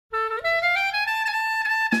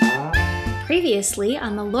Previously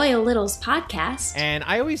on the Loyal Littles podcast. And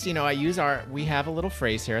I always, we have a little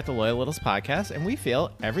phrase here at the Loyal Littles podcast, and we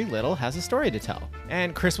feel every little has a story to tell.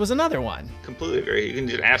 And Chris was another one. Completely agree. You can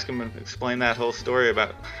just ask him and explain that whole story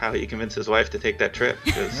about how he convinced his wife to take that trip.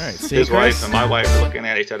 Because right, his wife and my wife are looking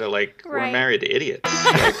at each other like we're married to idiots.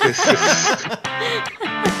 Like, this is...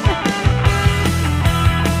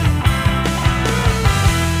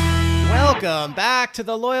 Welcome back to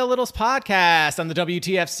the Loyal Littles podcast on the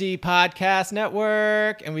WTFC Podcast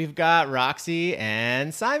Network. And we've got Roxy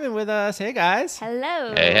and Simon with us. Hey, guys.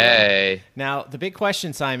 Hello. Hey. Now, the big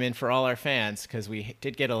question, Simon, for all our fans, because we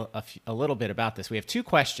did get a little bit about this. We have two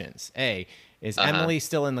questions. A, is Emily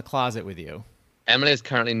still in the closet with you? Emily is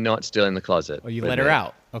currently not still in the closet. Oh, you let her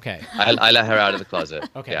out. Okay. I let her out of the closet.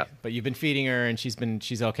 Okay. Yeah. But you've been feeding her and she's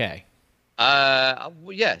okay.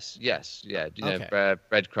 Yes. Yeah.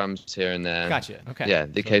 Breadcrumbs here and there. Gotcha. Okay. Yeah,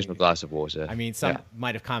 the occasional glass of water. I mean, some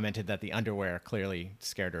might have commented that the underwear clearly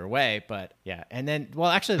scared her away, but yeah. And then, well,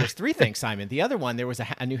 actually, there's three things, Simon. The other one, there was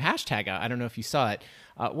a new hashtag out. I don't know if you saw it.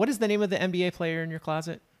 What is the name of the NBA player in your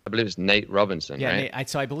closet? I believe it's Nate Robinson, right? Nate,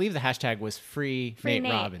 so I believe the hashtag was free Nate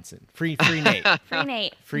Robinson. Free Nate. Free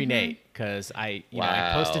Nate. Free Nate, because I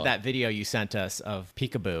posted that video you sent us of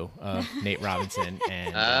Peekaboo of Nate Robinson.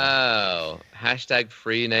 And hashtag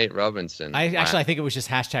free Nate Robinson. I think it was just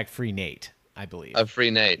hashtag free Nate, I believe. Oh, free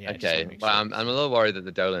Nate. Yeah, okay. Well, I'm a little worried that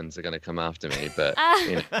the Dolans are going to come after me, but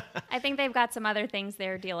I think they've got some other things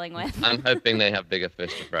they're dealing with. I'm hoping they have bigger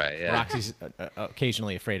fish to fry. Yeah. Roxy's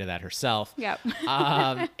occasionally afraid of that herself. Yep.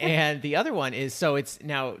 And the other one is, so it's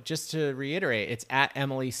now, just to reiterate, it's at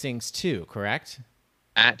Emily Sings 2, correct?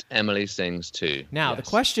 At Emily Sings 2. Now, The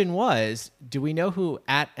question was, do we know who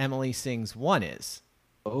at Emily Sings 1 is?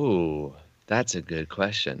 Oh, that's a good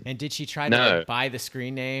question. And did she try to buy the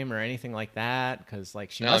screen name or anything like that? Because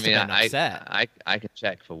she must have been upset. I can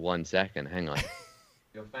check for 1 second. Hang on.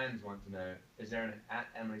 Your fans want to know, is there an at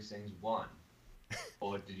Emily Sings 1?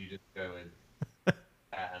 Or did you just go with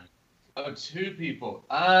two people.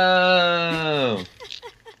 Oh.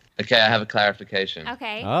 Okay, I have a clarification.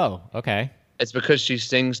 Okay. Oh, okay. It's because she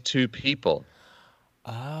sings two people.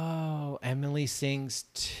 Oh, Emily Sings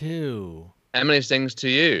 2. Emily sings to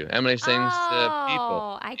you. Emily sings to people.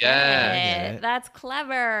 Oh, I get it. That's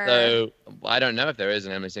clever. So I don't know if there is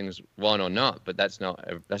an Emily Sings 1 or not, but that's not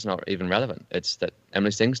even relevant. It's that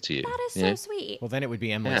Emily sings to you. That is so sweet. Well, then it would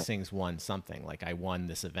be Emily Sings 1 something, like I won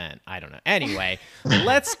this event. I don't know. Anyway,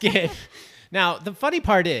 let's get... Now, the funny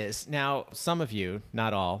part is, now some of you,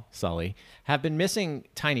 not all, Sully, have been missing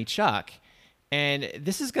Tiny Chuck. And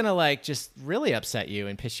this is going to just really upset you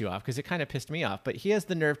and piss you off, because it kind of pissed me off. But he has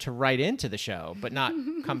the nerve to write into the show, but not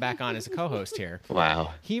come back on as a co-host here.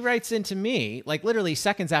 Wow. He writes into me, literally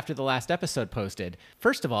seconds after the last episode posted.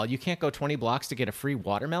 First of all, you can't go 20 blocks to get a free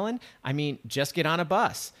watermelon. I mean, just get on a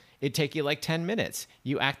bus. It'd take you 10 minutes.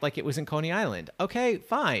 You act like it was in Coney Island. Okay,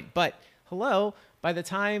 fine. But hello, by the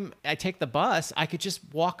time I take the bus, I could just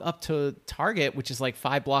walk up to Target, which is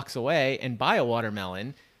 5 blocks away, and buy a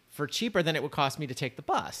watermelon for cheaper than it would cost me to take the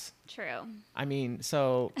bus. True. I mean,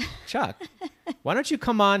 so Chuck, why don't you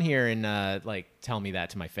come on here and tell me that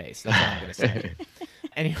to my face? That's all I'm going to say.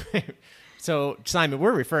 Anyway, so Simon,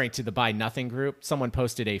 we're referring to the Buy Nothing group. Someone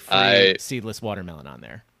posted a free seedless watermelon on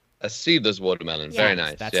there. A seedless watermelon. Very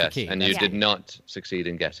nice. That's the key. And you did not succeed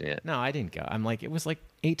in getting it. No, I didn't go. I'm it was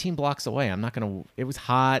 18 blocks away. I'm not going to, it was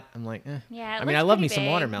hot. I'm eh. Yeah, I mean, I love me some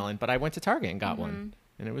watermelon, but I went to Target and got one.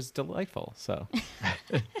 And it was delightful. So,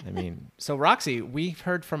 so Roxy, we've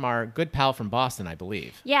heard from our good pal from Boston, I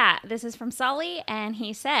believe. Yeah, this is from Sully, and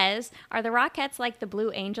he says, are the Rockettes like the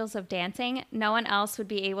Blue Angels of dancing? No one else would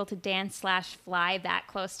be able to dance/fly that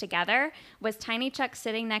close together. Was Tiny Chuck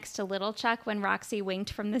sitting next to Little Chuck when Roxy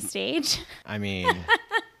winked from the stage? I mean...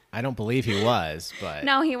 I don't believe he was, but...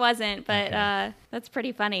 No, he wasn't, but that's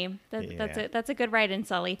pretty funny. That's a good write-in,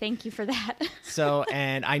 Sully. Thank you for that. So,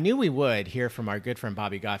 and I knew we would hear from our good friend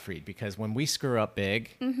Bobby Gottfried, because when we screw up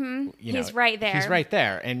big... he's right there. He's right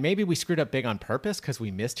there. And maybe we screwed up big on purpose because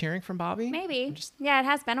we missed hearing from Bobby. Maybe. It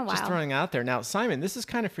has been a while. Just throwing it out there. Now, Simon, this is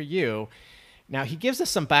kind of for you. Now, he gives us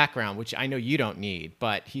some background, which I know you don't need,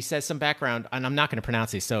 but he says some background, and I'm not going to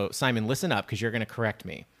pronounce these. So, Simon, listen up, because you're going to correct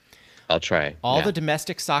me. I'll try. All the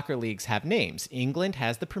domestic soccer leagues have names. England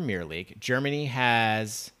has the Premier League. Germany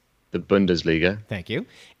has... the Bundesliga. Thank you.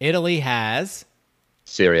 Italy has...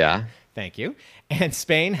 Serie A. Thank you. And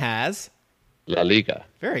Spain has... La Liga.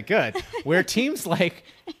 Very good. Where teams like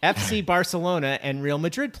FC Barcelona and Real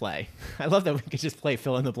Madrid play. I love that we could just play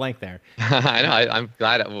fill in the blank there. I know. I'm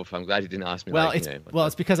glad. I'm glad you didn't ask me. Well, like,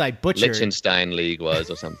 it's because I butchered. Liechtenstein League was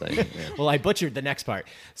or something. Yeah. Well, I butchered the next part.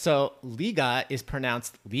 So Liga is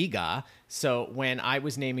pronounced Liga. So when I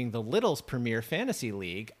was naming the Littles Premier Fantasy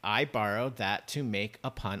League, I borrowed that to make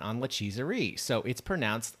a pun on La Cheeserie. So it's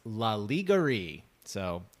pronounced La Ligarie.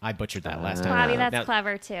 So I butchered that last time. Bobby, that's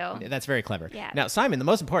clever too. That's very clever. Yeah. Now, Simon, the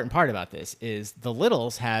most important part about this is the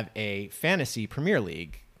Littles have a fantasy Premier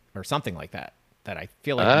League or something like that I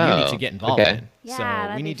feel like you need to get involved in. Yeah,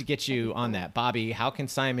 so we need to get you on that. Bobby, how can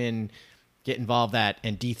Simon get involved that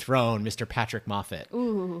and dethrone Mr. Patrick Moffat?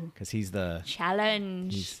 Ooh. Because he's the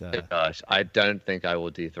challenge. Gosh, I don't think I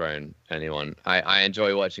will dethrone anyone. I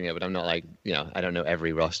enjoy watching it, but I'm not like, I don't know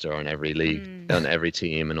every roster on every league, on every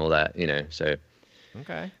team and all that, so.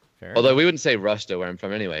 Okay. Fair Although we wouldn't say roster where I'm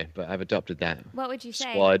from anyway, but I've adopted that. What would you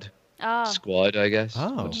say? Squad, I guess.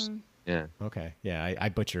 Oh. Yeah. Okay. Yeah, I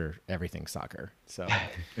butcher everything soccer. So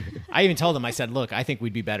I even told him, I said, look, I think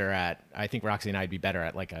Roxy and I'd be better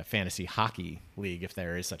at like a fantasy hockey league if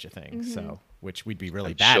there is such a thing. So, which we'd be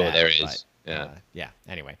really bad sure at. There is. Yeah. Yeah.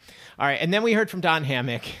 Anyway. All right. And then we heard from Don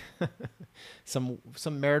Hammock some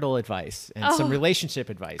marital advice and some relationship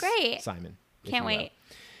advice. Great. Simon. Can't wait.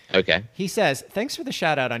 Okay. He says, thanks for the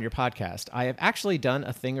shout out on your podcast. I have actually done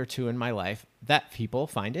a thing or two in my life that people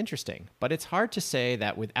find interesting, but it's hard to say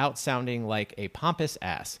that without sounding like a pompous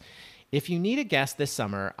ass. If you need a guest this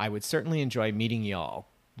summer, I would certainly enjoy meeting y'all.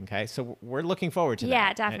 Okay, so we're looking forward to that.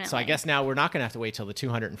 Yeah, definitely. And so I guess now we're not going to have to wait till the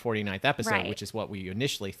 249th episode, Right. which is what we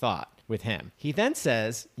initially thought with him. He then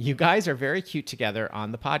says, you guys are very cute together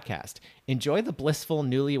on the podcast. Enjoy the blissful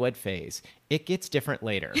newlywed phase. It gets different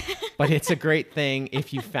later, but it's a great thing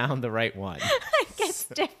if you found the right one. It gets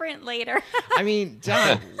different later. I mean,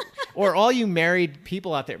 John, or all you married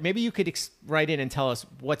people out there, maybe you could write in and tell us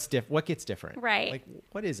what gets different. Right. Like,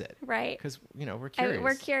 what is it? Right. Because, we're curious.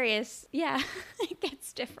 We're curious. Yeah, it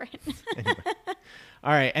gets different. Anyway.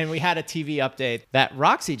 All right, and we had a TV update that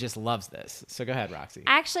Roxy just loves this. So go ahead, Roxy.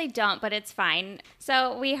 I actually don't, but it's fine.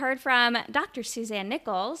 So we heard from Dr. Suzanne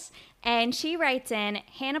Nichols, and she writes in,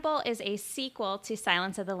 Hannibal is a sequel to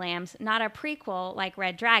Silence of the Lambs, not a prequel like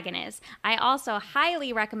Red Dragon is. I also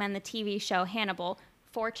highly recommend the TV show Hannibal,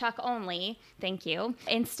 for Chuck only, thank you,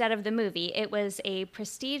 instead of the movie. It was a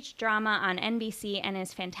prestige drama on NBC and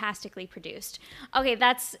is fantastically produced. Okay,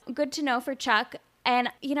 that's good to know for Chuck. And,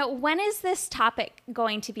 when is this topic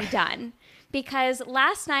going to be done? Because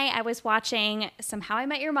last night I was watching some How I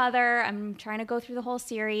Met Your Mother. I'm trying to go through the whole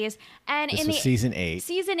series. And this was season 8.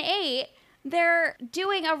 Season 8, they're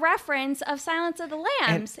doing a reference of Silence of the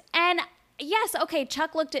Lambs. And yes, okay,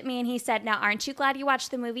 Chuck looked at me and he said, now, aren't you glad you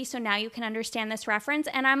watched the movie so now you can understand this reference?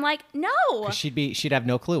 And I'm like, no. She'd have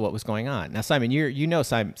no clue what was going on. Now, Simon, you know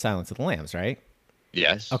Silence of the Lambs, right?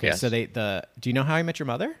 Yes. Okay, yes. so do you know How I Met Your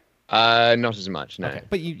Mother? Not as much, no. Okay,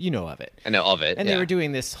 but you know of it. I know of it, and they were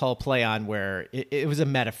doing this whole play on where it was a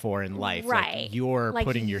metaphor in life. Right. Like you're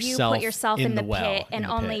putting yourself, you put yourself in the well, pit, and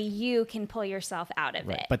only you can pull yourself out of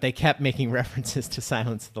it. But they kept making references to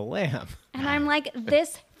Silence of the Lamb. And I'm like,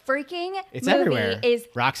 this freaking it's movie everywhere. is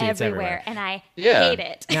Roxy, it's everywhere. And I hate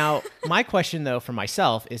it. Now, my question, though, for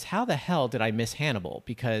myself is how the hell did I miss Hannibal?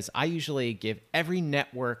 Because I usually give every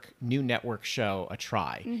new network show a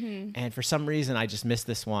try. Mm-hmm. And for some reason, I just missed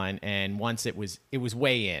this one. And once it was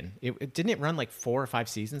way in. Didn't it run like 4 or 5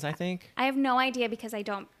 seasons, I think? I have no idea because I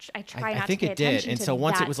try not to pay attention to I think it did. And so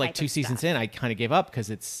once it was like 2 of seasons stuff. in, I kind of gave up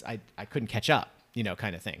because I couldn't catch up,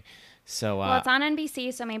 kind of thing. So, well, it's on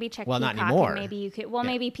NBC, so maybe check Peacock. Not anymore. And maybe you could. Well,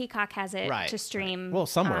 maybe Peacock has it to stream. Right. Well,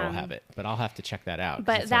 somewhere will have it, but I'll have to check that out.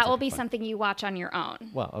 But that will be something you watch on your own.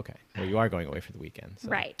 Well, okay. Well, you are going away for the weekend, so,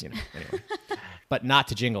 right? Anyway, but not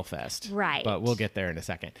to Jingle Fest, right? But we'll get there in a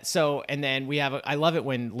second. So, and then we have. I love it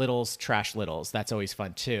when Littles trash Littles. That's always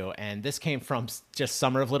fun too. And this came from just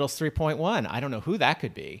Summer of Littles 3.1. I don't know who that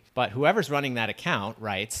could be, but whoever's running that account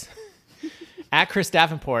writes. At Chris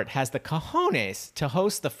Davenport has the cojones to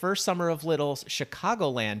host the first Summer of Littles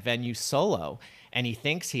Chicagoland venue solo, and he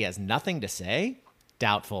thinks he has nothing to say?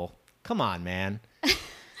 Doubtful. Come on, man.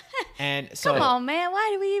 And so, come on, man.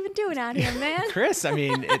 What are we even doing out here, man? Chris, I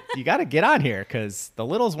mean, you got to get on here because the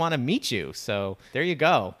Littles want to meet you. So there you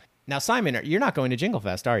go. Now, Simon, you're not going to Jingle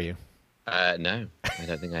Fest, are you? No, I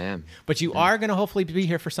don't think I am. But you are going to hopefully be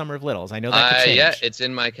here for Summer of Littles. I know that could change. Yeah, it's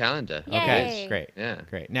in my calendar. Yay. Okay, great. Yeah.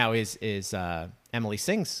 Great. Now, is Emily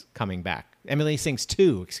Sings coming back? Emily Sings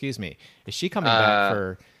 2, excuse me. Is she coming back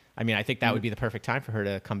for... I mean, I think that would be the perfect time for her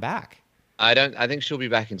to come back. I think she'll be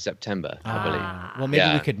back in September, I believe. Well,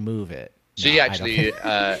 maybe we could move it. She No, actually Bob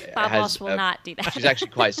has. Walsh will not do that. She's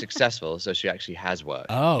actually quite successful, so she actually has work.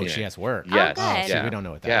 Oh, you know. she has work. Yes. Oh, good. So we don't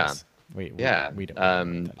know what that is. We don't know what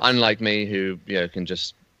that is. Unlike me, who can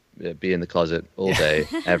just be in the closet all day,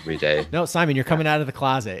 every day. No, Simon, you're coming out of the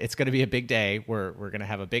closet. It's going to be a big day. We're going to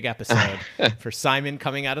have a big episode for Simon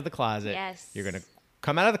coming out of the closet. Yes. You're going to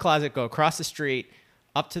come out of the closet, go across the street,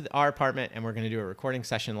 up to our apartment, and we're going to do a recording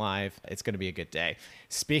session live. It's going to be a good day.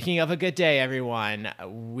 Speaking of a good day, everyone,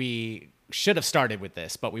 we should have started with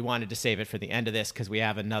this, but we wanted to save it for the end of this because we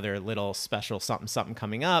have another little special something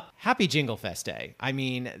coming up. Happy Jingle Fest Day. I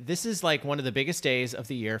mean, this is like one of the biggest days of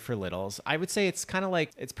the year for littles. I would say it's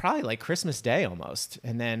probably like Christmas Day almost.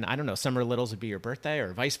 And then, I don't know, summer littles would be your birthday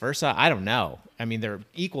or vice versa. I don't know. I mean, they're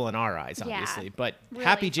equal in our eyes, obviously. Yeah, but really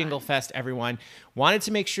happy fun. Jingle Fest, everyone. Wanted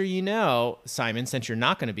to make sure you know, Simon, since you're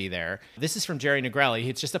not going to be there, this is from Jerry Negrelli.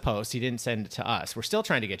 It's just a post. He didn't send it to us. We're still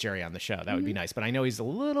trying to get Jerry on the show. That would be nice. But I know he's a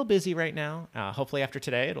little busy right now. Hopefully after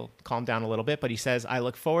today, it'll calm down a little bit. But he says, I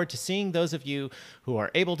look forward to seeing those of you who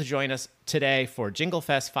are able to join us today for Jingle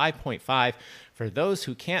Fest 5.5. For those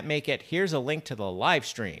who can't make it, here's a link to the live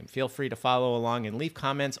stream. Feel free to follow along and leave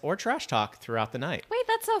comments or trash talk throughout the night. Wait,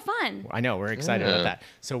 that's so fun. I know, we're excited about that.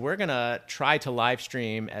 So we're going to try to live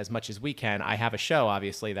stream as much as we can. I have a show,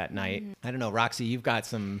 obviously, that night. I don't know, Roxy, you've got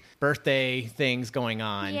some birthday things going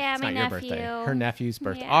on. Yeah, it's my not your nephew. birthday. Her nephew's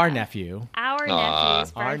birthday. Yeah. Our nephew. Our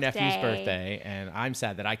nephew's birthday. Our nephew's birthday. And I'm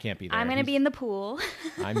sad that I can't be there. I'm going to be in the pool.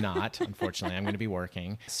 I'm not, unfortunately. I'm going to be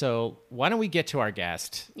working. So why don't we get to our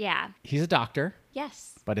guest? Yeah. He's a doctor,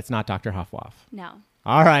 Yes. but it's not Dr. Hoffwaff. No.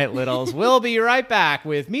 All right, Littles. We'll be right back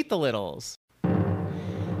with Meet the Littles.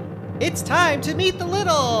 It's time to Meet the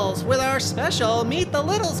Littles with our special Meet the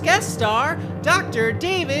Littles guest star, Dr.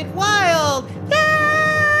 David Wyld. Yay!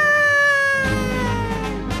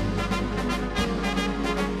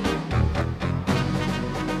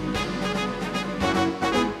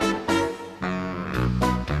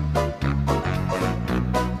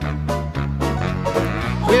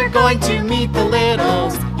 We're going to meet the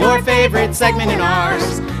Littles, your favorite segment in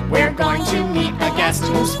ours. We're going to meet a guest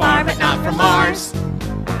who's far but not from Mars.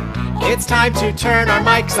 It's time to turn our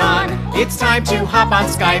mics on. It's time to hop on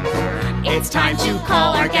Skype. It's time to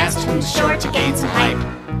call our guest who's sure to gain some hype.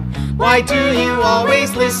 Why do you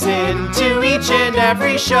always listen to each and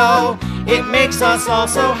every show? It makes us all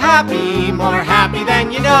so happy, more happy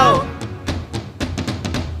than you know.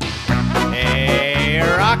 Hey,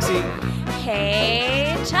 Roxy.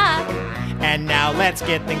 Hey, Chuck. And now let's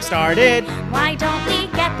get things started. Why don't we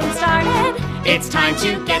get things started? It's time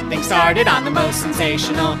to get things started on the most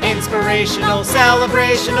sensational, inspirational,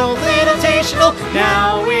 celebrational, littletational.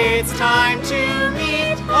 Now it's time to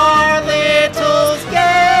meet our Littles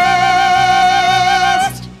guest.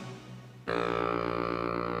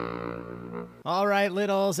 All right,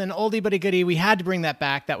 Littles, an oldie but a goodie. We had to bring that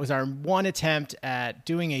back. That was our one attempt at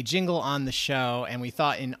doing a jingle on the show, and we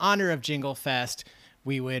thought in honor of Jingle Fest,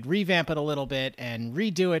 we would revamp it a little bit and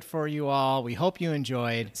redo it for you all. We hope you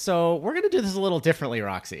enjoyed. So we're going to do this a little differently,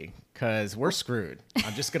 Roxy, because we're screwed.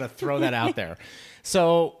 I'm just going to throw that out there.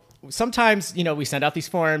 So sometimes, we send out these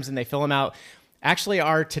forms and they fill them out. Actually,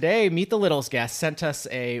 our today Meet the Littles guest sent us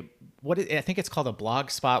I think it's called a blog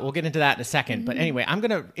spot. We'll get into that in a second. But anyway, I'm going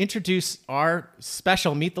to introduce our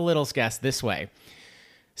special Meet the Littles guest this way.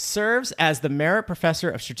 Serves as the Merit Professor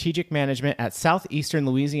of Strategic Management at Southeastern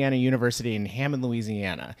Louisiana University in Hammond,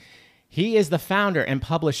 Louisiana. He is the founder and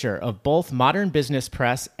publisher of both Modern Business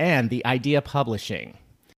Press and The Idea Publishing.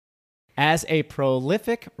 As a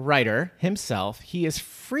prolific writer himself, he is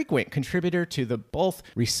frequent contributor to the both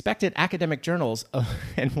respected academic journals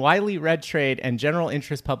and widely read trade and general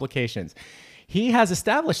interest publications. He has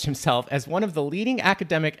established himself as one of the leading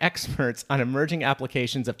academic experts on emerging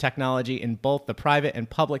applications of technology in both the private and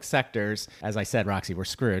public sectors. As I said, Roxy, we're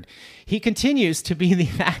screwed. He continues to be the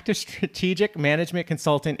active strategic management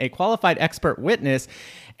consultant, a qualified expert witness,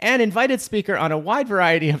 and invited speaker on a wide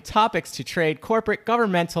variety of topics to trade, corporate,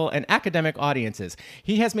 governmental, and academic audiences.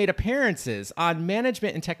 He has made appearances on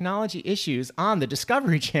management and technology issues on the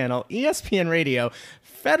Discovery Channel, ESPN Radio,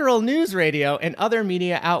 Federal News Radio, and other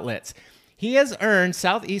media outlets. He has earned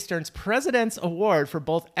Southeastern's President's Award for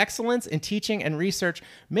both excellence in teaching and research,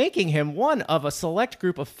 making him one of a select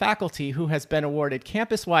group of faculty who has been awarded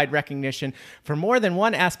campus-wide recognition for more than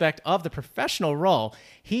one aspect of the professional role.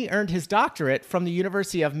 He earned his doctorate from the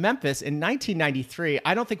University of Memphis in 1993.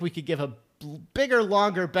 I don't think we could give a bigger,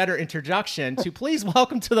 longer, better introduction to please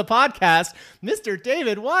welcome to the podcast, Mr.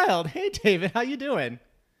 David Wyld. Hey, David, how you doing?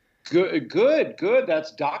 Good.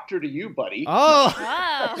 That's doctor to you, buddy. Oh,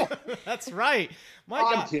 Whoa. that's right. My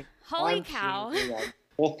God. Holy cow.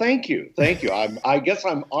 Well, thank you. I guess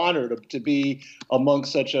I'm honored to be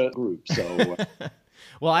amongst such a group. So,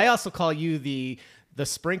 well, I also call you the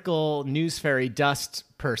sprinkle news fairy dust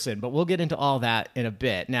person, but we'll get into all that in a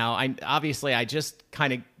bit. Now, I just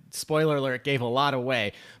kind of, spoiler alert, gave a lot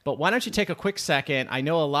away, but why don't you take a quick second? I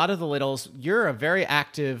know a lot of the littles, you're a very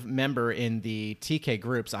active member in the TK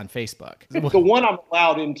groups on Facebook. The one I'm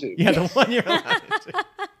allowed into. Yeah, the one you're allowed into.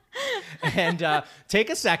 And take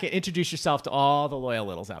a second, introduce yourself to all the loyal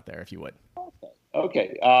littles out there, if you would.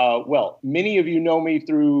 Okay. Well, many of you know me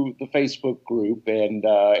through the Facebook group and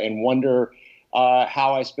wonder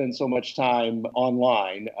how I spend so much time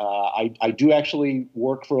online. I do actually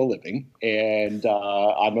work for a living, and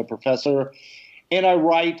I'm a professor, and I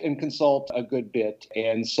write and consult a good bit.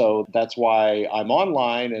 And so that's why I'm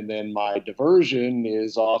online. And then my diversion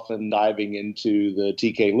is often diving into the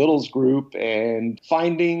TK Littles group and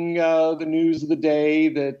finding the news of the day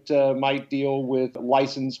that might deal with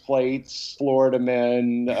license plates, Florida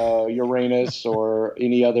men, Uranus, or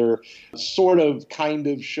any other sort of kind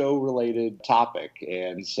of show related topic.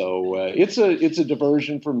 And so it's a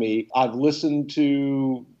diversion for me. I've listened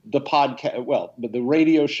to the podcast, well, the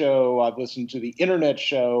radio show. I've listened to the internet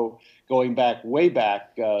show going back, way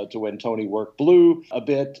back to when Tony worked Blue a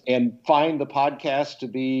bit, and find the podcast to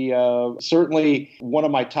be certainly one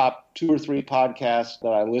of my top 2 or 3 podcasts that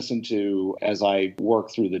I listen to as I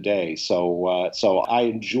work through the day. So I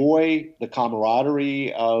enjoy the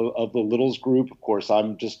camaraderie of the Littles group. Of course,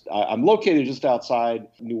 I'm located just outside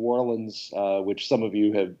New Orleans, which some of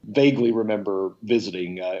you have vaguely remember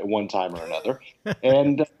visiting at one time or another.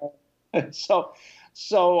 And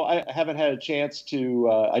so I haven't had a chance to.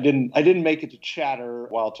 I didn't make it to Chatter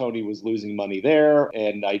while Tony was losing money there,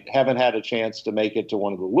 and I haven't had a chance to make it to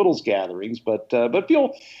one of the Littles gatherings. But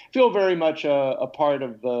feel very much a part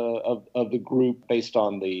of the group based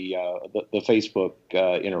on the Facebook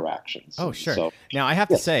interactions. Oh, sure. So, now I have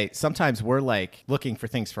to say, sometimes we're like looking for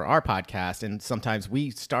things for our podcast, and sometimes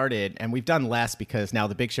we started, and we've done less because now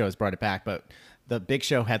the Big Show has brought it back, but the Big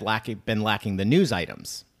Show had been lacking the news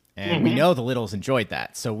items. And we know the Littles enjoyed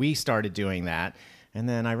that. So we started doing that. And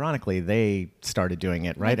then ironically, they started doing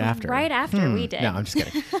it right after. Right after we did. No, I'm just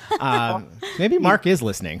kidding. Maybe Mark is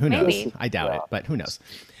listening. Who knows? Maybe. I doubt it, but who knows?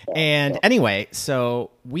 And anyway,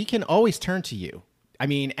 so we can always turn to you. I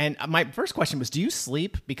mean, and my first question was, do you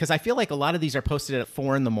sleep? Because I feel like a lot of these are posted at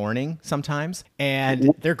 4 a.m. sometimes,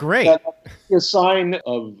 and they're great. That's a sign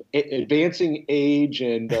of advancing age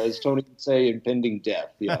and, as Tony would say, impending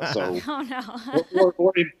death. Yeah. So. Oh no.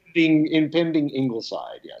 or impending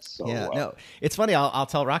Ingleside. Yes. So, yeah. No, it's funny. I'll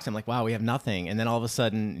tell Roxy, I'm like, wow, we have nothing, and then all of a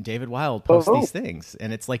sudden, David Wyld posts these things,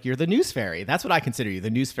 and it's like you're the news fairy. That's what I consider you, the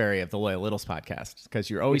news fairy of the Loyal Littles podcast, because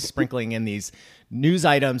you're always sprinkling in these news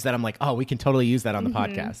items that I'm like, oh, we can totally use that on the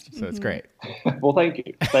podcast. So it's great. Well, thank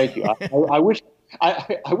you. I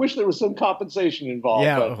wish there was some compensation involved.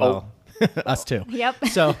 Yeah. But, well, us too. Yep.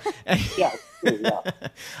 So. Yeah.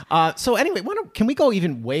 So anyway, can we go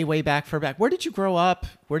even way back? Where did you grow up?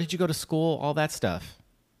 Where did you go to school? All that stuff.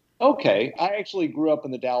 Okay. I actually grew up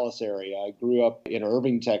in the Dallas area. I grew up in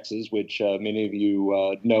Irving, Texas, which many of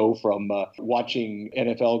you know from watching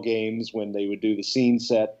NFL games when they would do the scene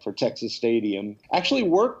set for Texas Stadium. Actually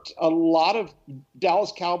worked a lot of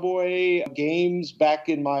Dallas Cowboy games back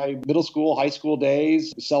in my middle school, high school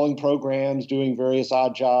days, selling programs, doing various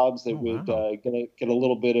odd jobs that would get a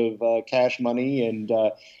little bit of cash money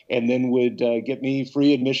and then would get me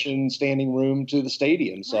free admission, standing room to the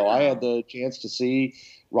stadium. So I had the chance to see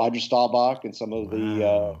Roger Staubach and some of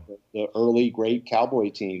the early great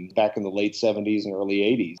Cowboy teams back in the late 70s and early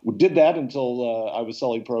 80s. We did that until I was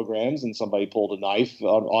selling programs and somebody pulled a knife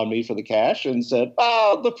on me for the cash and said,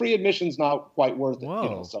 the free admission's not quite worth it.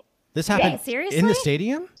 Whoa. So this happened seriously? in the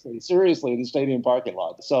stadium? Seriously, in the stadium parking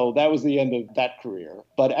lot. So that was the end of that career.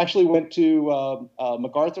 But actually went to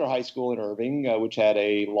MacArthur High School in Irving, which had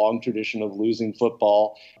a long tradition of losing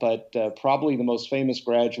football. But probably the most famous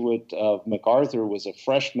graduate of MacArthur was a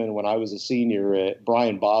freshman when I was a senior at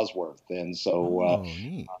Brian Bosworth. And so,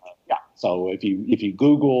 so if you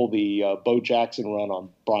Google the Bo Jackson run on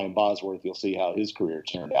Brian Bosworth, you'll see how his career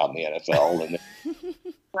turned out in the NFL. And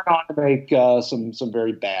went on to make some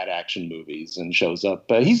very bad action movies and shows up.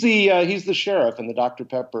 He's the sheriff in the Dr.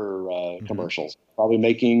 Pepper commercials. probably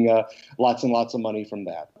making lots and lots of money from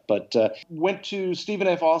that. But went to Stephen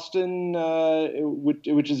F. Austin,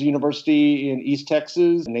 which is a university in East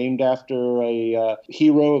Texas, named after a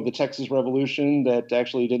hero of the Texas Revolution that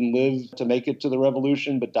actually didn't live to make it to the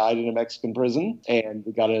revolution, but died in a Mexican prison. And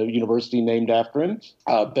we got a university named after him.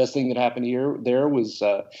 Best thing that happened there was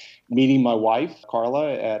meeting my wife,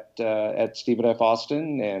 Carla, at Stephen F.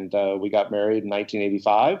 Austin, and we got married in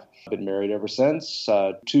 1985. Been married ever since.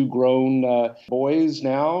 Two grown boys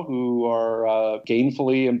now who are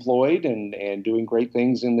gainfully employed and doing great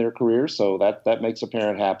things in their careers, so that makes a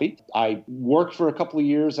parent happy. I worked for a couple of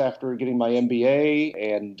years after getting my MBA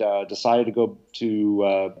and decided to go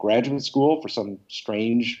to graduate school for some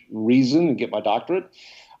strange reason and get my doctorate.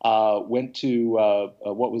 Went to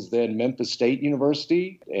what was then Memphis State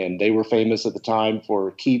University, and they were famous at the time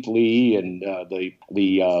for Keith Lee and the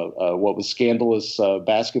what was scandalous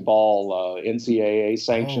basketball NCAA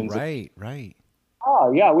sanctions. Oh, right.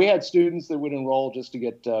 Oh, yeah. We had students that would enroll just to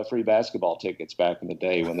get free basketball tickets back in the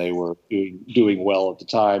day when they were doing well at the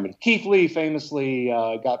time. And Keith Lee famously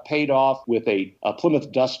got paid off with a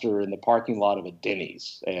Plymouth Duster in the parking lot of a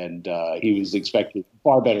Denny's. And he was expected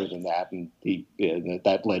far better than that. And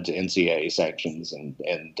that led to NCAA sanctions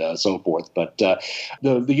and so forth. But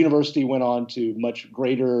the university went on to much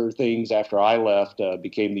greater things after I left,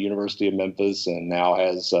 became the University of Memphis, and now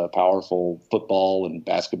has powerful football and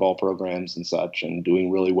basketball programs and such, and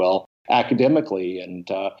doing really well academically. And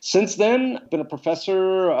since then, I've been a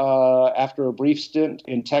professor after a brief stint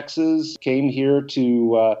in Texas, came here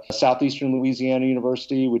to Southeastern Louisiana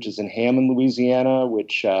University, which is in Hammond, Louisiana,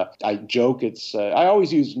 which I joke I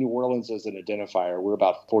always use New Orleans as an identifier. We're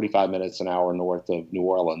about 45 minutes an hour north of New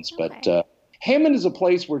Orleans, okay. But Hammond is a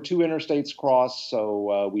place where two interstates cross,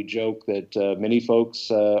 so we joke that many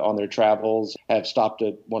folks on their travels have stopped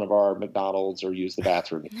at one of our McDonald's or used the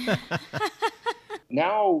bathroom.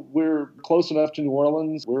 Now we're close enough to New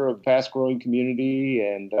Orleans. We're a fast-growing community,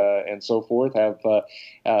 and so forth.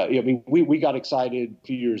 We got excited a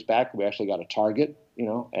few years back. We actually got a Target,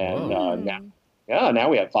 and now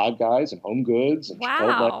we have Five Guys and Home Goods and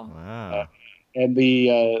Chipotle. Wow. And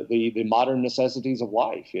the modern necessities of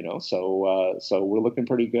life, so we're looking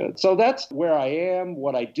pretty good. So that's where I am,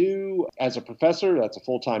 what I do as a professor. That's a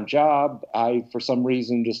full-time job. I, for some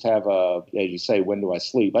reason, just have as you say, when do I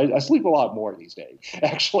sleep? I sleep a lot more these days,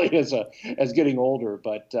 actually, as getting older.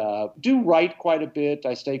 But do write quite a bit.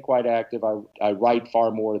 I stay quite active. I write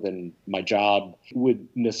far more than my job would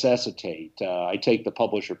necessitate. I take the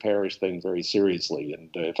publish or perish thing very seriously, and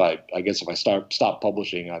if I stop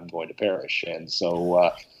publishing, I'm going to perish. And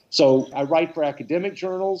so I write for academic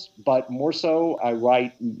journals, but more so I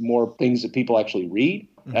write more things that people actually read.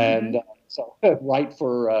 Mm-hmm. And so I write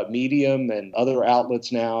for Medium and other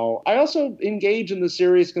outlets now. I also engage in the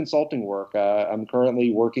serious consulting work. I'm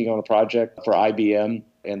currently working on a project for IBM,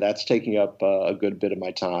 and that's taking up a good bit of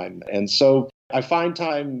my time. And so I find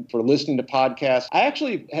time for listening to podcasts. I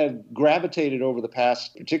actually have gravitated over the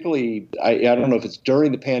past, particularly, I don't know if it's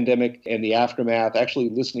during the pandemic and the aftermath, actually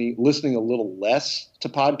listening a little less to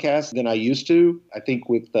podcasts than I used to. I think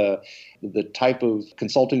with the type of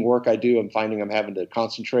consulting work I do, I'm finding I'm having to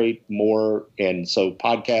concentrate more. And so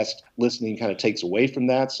podcast listening kind of takes away from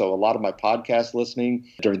that. So a lot of my podcast listening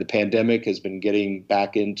during the pandemic has been getting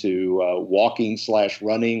back into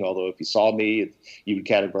walking/running. Although if you saw me, you would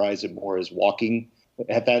categorize it more as walking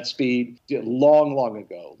at that speed. Long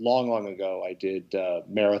ago, I did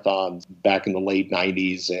marathons back in the late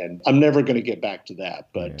 90s, and I'm never going to get back to that.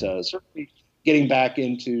 But certainly getting back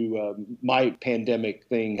into my pandemic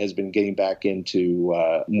thing has been getting back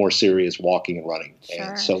into more serious walking and running. Sure.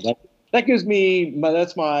 And so that gives me,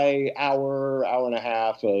 that's my hour and a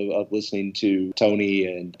half of listening to Tony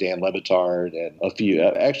and Dan Levitard and a few.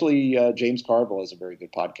 Actually, James Carville has a very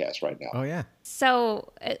good podcast right now. Oh, yeah.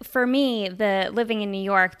 So for me, the living in New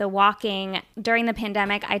York, the walking during the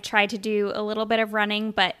pandemic, I tried to do a little bit of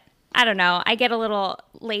running, but I don't know. I get a little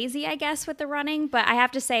lazy, I guess, with the running. But I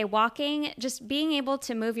have to say, walking, just being able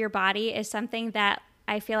to move your body is something that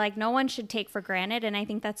I feel like no one should take for granted. And I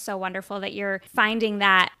think that's so wonderful that you're finding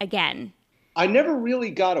that again. I never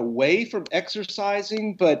really got away from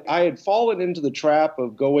exercising, but I had fallen into the trap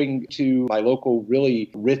of going to my local really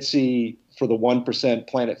ritzy for the 1%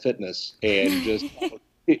 Planet Fitness and just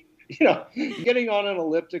getting on an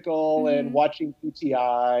elliptical and watching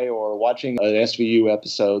PTI or watching an SVU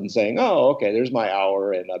episode and saying, oh, okay, there's my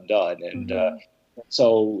hour and I'm done. And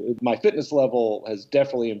so my fitness level has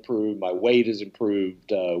definitely improved. My weight has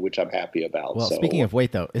improved, which I'm happy about. Well, speaking of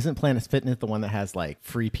weight, though, isn't Planet Fitness the one that has like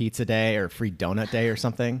free pizza day or free donut day or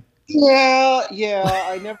something? Yeah.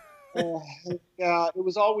 I Yeah, it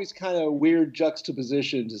was always kind of weird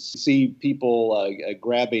juxtaposition to see people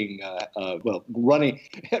grabbing, running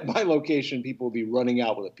at my location. People would be running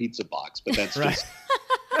out with a pizza box, but that's just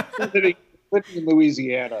living in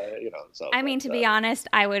Louisiana, So, I mean, to be honest,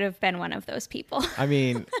 I would have been one of those people. I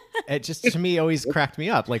mean, it just to me always cracked me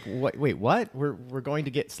up. Like, wait, what? We're going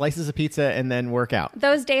to get slices of pizza and then work out.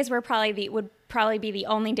 Those days would probably be the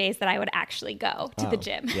only days that I would actually go to the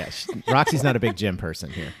gym. Yeah, Roxy's not a big gym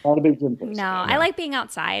person here. Not a big gym person. No, I like being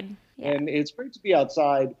outside. Yeah. And it's great to be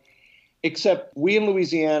outside. Except we in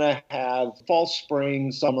Louisiana have fall,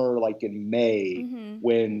 spring, summer, like in May,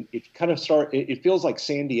 when it kind of it feels like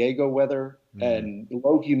San Diego weather and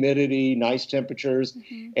low humidity, nice temperatures.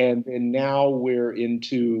 And then now we're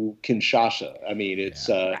into Kinshasa. I mean, it's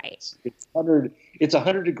 100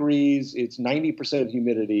 degrees, it's 90%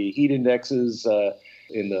 humidity, heat indexes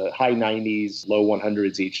in the high 90s, low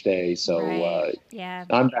 100s each day. So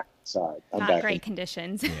I'm back inside. Not great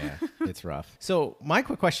conditions. Yeah, it's rough. So my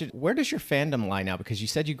quick question, where does your fandom lie now? Because you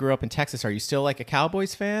said you grew up in Texas. Are you still like a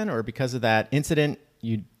Cowboys fan, or because of that incident,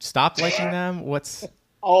 you stopped liking them?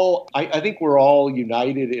 I think we're all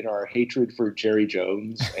united in our hatred for Jerry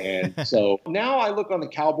Jones. And so now I look on the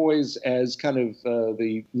Cowboys as kind of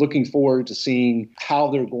looking forward to seeing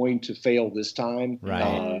how they're going to fail this time.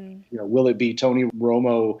 Right. Will it be Tony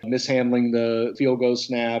Romo mishandling the field goal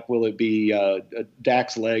snap? Will it be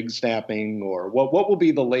Dak's leg snapping? Or what will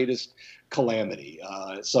be the latest calamity?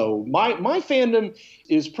 So my fandom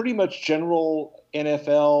is pretty much general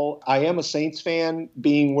NFL. I am a Saints fan,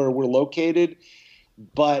 being where we're located.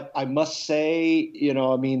 But I must say,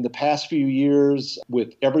 the past few years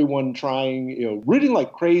with everyone trying, rooting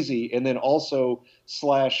like crazy, and then also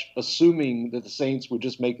assuming that the Saints would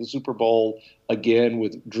just make the Super Bowl again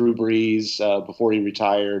with Drew Brees before he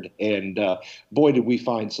retired. And boy, did we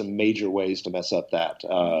find some major ways to mess up that.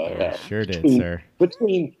 Sure did, sir.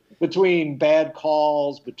 Between bad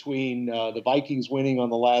calls, between the Vikings winning on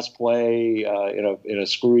the last play in a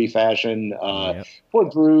screwy fashion. Poor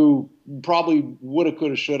Drew probably woulda,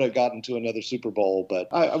 coulda, shoulda gotten to another Super Bowl,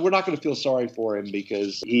 but we're not going to feel sorry for him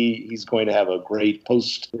because he's going to have a great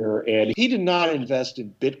post here. And he did not invest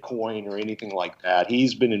in Bitcoin or anything like that.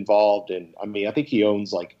 He's been involved in, I think he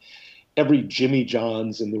owns like every Jimmy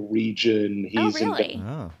John's in the region. Really?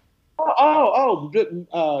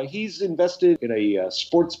 He's invested in a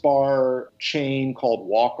sports bar chain called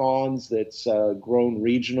Walk-Ons that's grown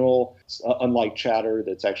regional, unlike Chatter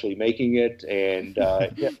that's actually making it. And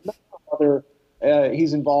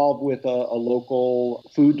he's involved with a local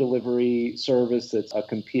food delivery service that's a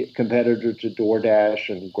competitor to DoorDash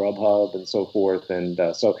and Grubhub and so forth. And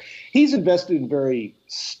so he's invested in very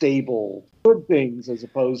stable, good things as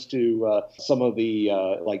opposed to some of the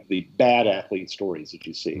the bad athlete stories that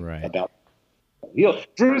you see about.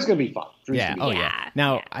 Drew's going to be fine.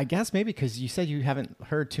 Now, I guess maybe because you said you haven't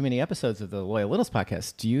heard too many episodes of the Loyal Littles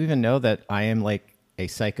podcast, do you even know that I am like a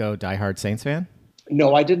psycho diehard Saints fan?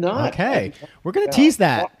 No, I did not. Okay. We're going to tease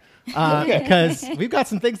that because we've got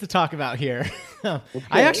some things to talk about here.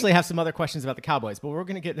 I actually have some other questions about the Cowboys, but we're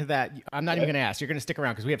going to get into that. I'm not even going to ask. You're going to stick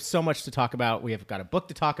around because we have so much to talk about. We have got a book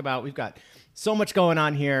to talk about. We've got so much going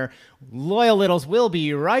on here. Loyal Littles will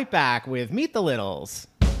be right back with Meet the Littles.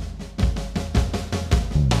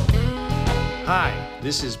 Hi,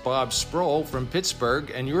 this is Bob Sproul from Pittsburgh,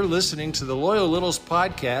 and you're listening to the Loyal Littles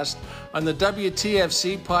podcast on the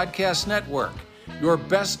WTFC Podcast Network, your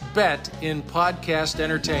best bet in podcast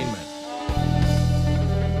entertainment.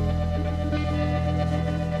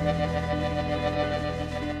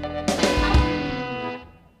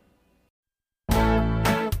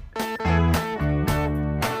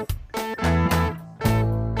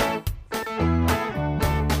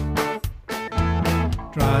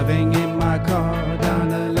 Driving in my car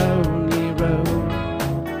down a lonely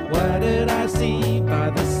road, what did I see by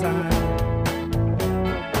the side?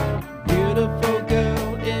 Beautiful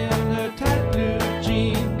girl in her tight blue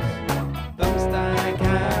jeans, thumbstick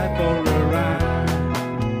high for a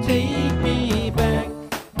ride. Take me back,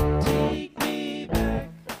 take me back.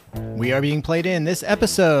 We are being played in this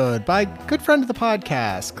episode by good friend of the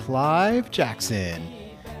podcast, Clive Jackson.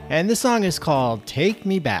 And this song is called Take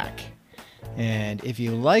Me Back. And if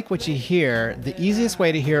you like what you hear, the easiest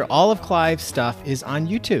way to hear all of Clive's stuff is on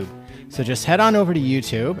YouTube. So just head on over to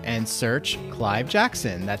YouTube and search Clive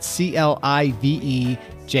Jackson. That's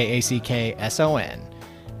CliveJackson.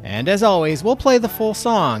 And as always, we'll play the full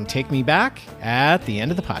song, Take Me Back, at the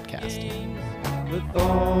end of the podcast. With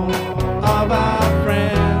all of our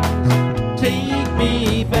friends, take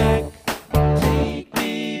me back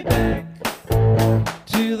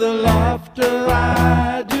to the laughter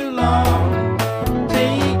I do long.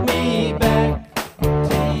 Take me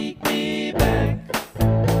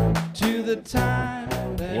the time.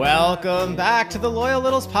 that Welcome back to the Loyal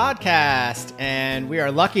Littles podcast. And we are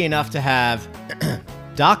lucky enough to have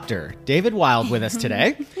Dr. David Wyld with us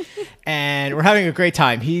today. And we're having a great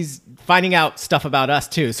time. He's finding out stuff about us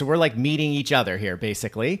too. So we're like meeting each other here,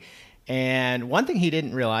 basically. And one thing he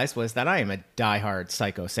didn't realize was that I am a diehard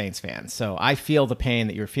Psycho Saints fan. So I feel the pain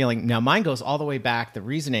that you're feeling. Now, mine goes all the way back, the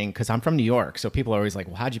reasoning, because I'm from New York. So people are always like,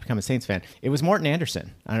 well, how'd you become a Saints fan? It was Morton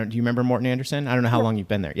Anderson. Do you remember Morton Anderson? I don't know how long you've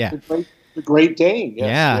been there. Yeah. The Great Dane. Yes,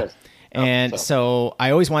 yeah. yes. And so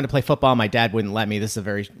I always wanted to play football. My dad wouldn't let me. This is a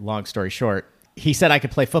very long story short. He said I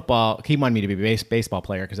could play football. He wanted me to be a baseball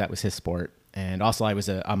player because that was his sport. And also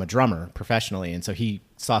I'm a drummer professionally. And so he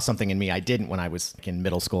saw something in me I didn't when I was in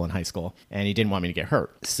middle school and high school. And he didn't want me to get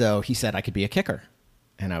hurt. So he said I could be a kicker.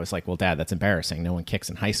 And I was like, well, Dad, that's embarrassing. No one kicks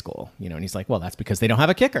in high school. And he's like, well, that's because they don't have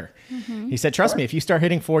a kicker. Mm-hmm. He said, trust me, if you start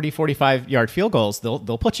hitting 40, 45-yard field goals, they'll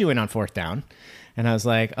put you in on fourth down. And I was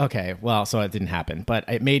like, okay, well, so it didn't happen. But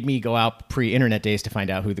it made me go out pre-internet days to find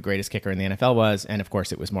out who the greatest kicker in the NFL was. And, of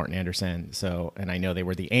course, it was Morton Anderson. And I know they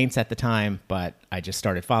were the Aints at the time, but I just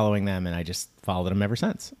started following them, and I just followed them ever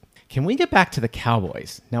since. Can we get back to the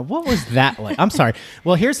Cowboys? Now, what was that like? I'm sorry.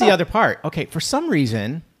 Well, here's the other part. Okay, for some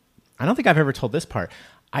reason, I don't think I've ever told this part.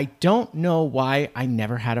 I don't know why I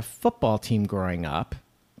never had a football team growing up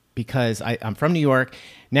because I'm from New York.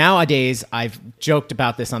 Nowadays, I've joked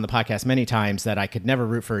about this on the podcast many times that I could never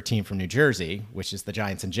root for a team from New Jersey, which is the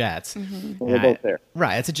Giants and Jets. Mm-hmm. We're both there.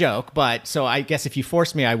 Right, it's a joke. But so I guess if you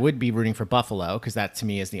forced me, I would be rooting for Buffalo because that to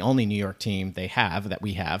me is the only New York team that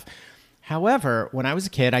we have. However, when I was a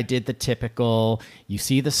kid, I did the typical, you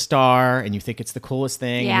see the star and you think it's the coolest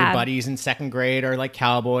thing. Yeah. And your buddies in second grade are like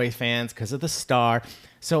Cowboy fans because of the star.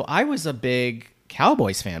 So I was a big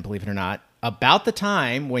Cowboys fan, believe it or not, about the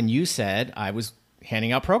time when you said I was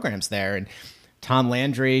handing out programs there. And Tom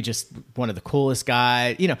Landry, just one of the coolest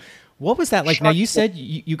guys. What was that like? Now, you said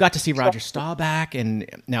you got to see Roger Staubach. And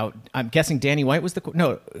now I'm guessing Danny White was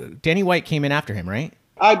Danny White came in after him, right?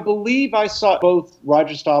 I believe I saw both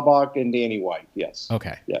Roger Staubach and Danny White. Yes.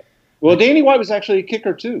 Okay. Yeah. Well, Danny White was actually a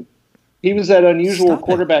kicker too. He was that unusual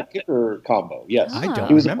quarterback kicker combo. Yes. I don't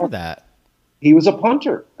he was remember that. He was a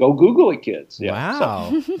punter. Go Google it, kids. Yeah.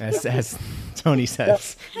 Wow. So. As Tony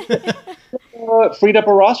says. Freed up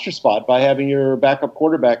a roster spot by having your backup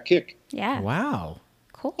quarterback kick. Yeah. Wow.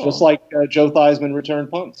 Cool. Just like Joe Theismann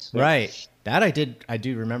returned punts. Right. That I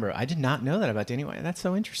do remember. I did not know that about Danny White. That's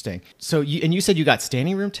so interesting. So you said you got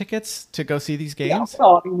standing room tickets to go see these games? Yeah,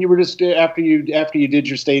 well, I mean, you were just after you did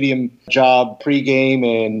your stadium job pregame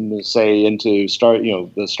and say into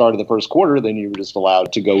the start of the first quarter, then you were just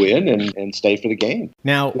allowed to go in and stay for the game.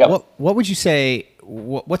 Now, Yep. what would you say?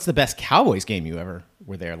 What's the best Cowboys game you ever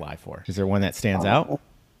were there live for? Is there one that stands out?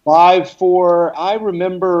 Live for, I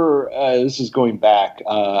remember, this is going back,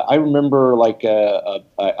 I remember I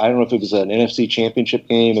don't know if it was an NFC championship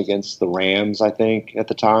game against the Rams, I think, at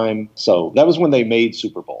the time. So that was when they made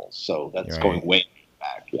Super Bowls. So that's Right. going way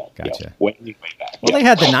back. Yeah. Gotcha. Yeah, way back. Well, yeah. they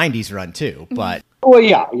had the 90s run too, but Well,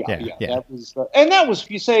 yeah. Yeah. That was, if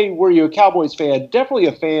you say, were you a Cowboys fan? Definitely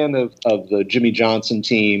a fan of the Jimmy Johnson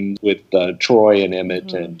team with Troy and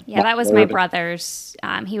Emmett. And Yeah, that was my Irvin. brother's.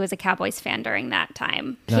 He was a Cowboys fan during that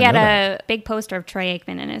time. I He had know a big poster of Troy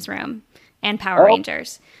Aikman in his room and Power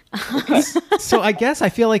Rangers. so I guess I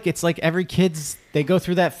feel like it's like every they go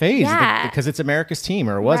through that phase Yeah. because it's America's team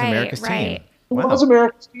or it was America's team. Right. It was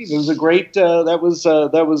America's team. It was a great. That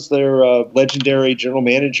was their legendary general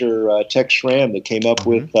manager Tex Schramm that came up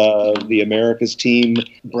with the America's team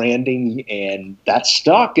branding, and that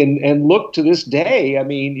stuck. And look, to this day, I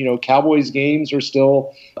mean, Cowboys games are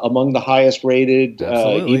still among the highest rated,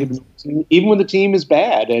 even when the team is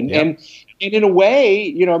bad. And in a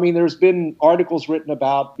way, I mean, there's been articles written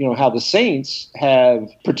about, how the Saints have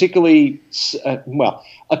particularly,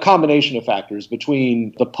 a combination of factors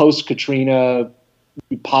between the post-Katrina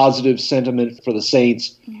positive sentiment for the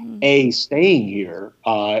Saints, A, staying here,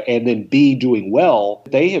 and then B, doing well.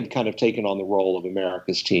 They have kind of taken on the role of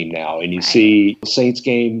America's team now. And you see Saints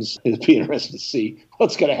games, it'll be interesting to see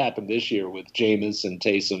what's going to happen this year with Jameis and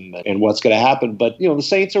Taysom and what's going to happen. But, the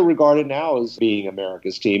Saints are regarded now as being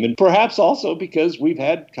America's team. And perhaps also because we've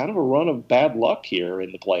had kind of a run of bad luck here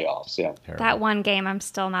in the playoffs. Yeah. That one game I'm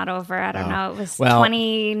still not over. I don't know. It was Well-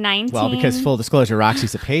 2019. Well, because full disclosure,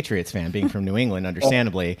 Roxy's a Patriots fan, being from New England,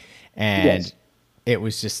 understandably. And Yes. it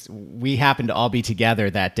was just, we happened to all be together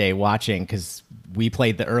that day watching because we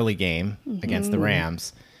played the early game against the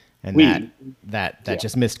Rams. And that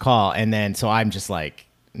just missed call. And then, so I'm just like,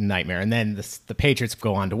 nightmare. And then the Patriots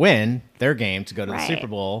go on to win their game to go to the Super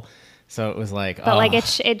Bowl. So it was like, But like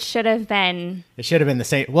it should have been. It should have been the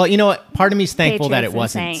same. Well, you know what? Part of me's thankful that it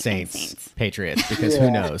Patriots and wasn't Saints. Patriots, because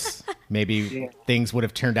who knows? Maybe things would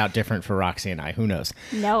have turned out different for Roxy and I. Who knows?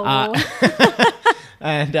 No.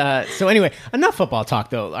 And so anyway, enough football talk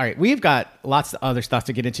though. All right, we've got lots of other stuff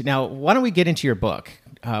to get into. Now, why don't we get into your book?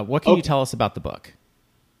 What can you tell us about the book?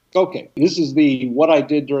 Okay, this is the what I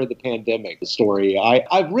did during the pandemic story.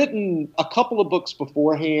 I've written a couple of books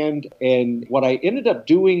beforehand, and what I ended up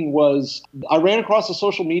doing was I ran across a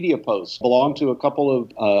social media post, belonged to a couple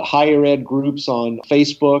of higher ed groups on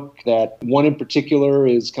Facebook. That one in particular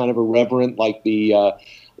is kind of irreverent, like the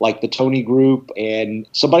Tony group, and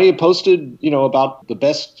somebody had posted, about the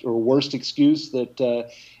best or worst excuse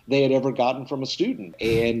that they had ever gotten from a student.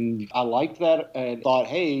 And I liked that and thought,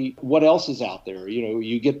 hey, what else is out there?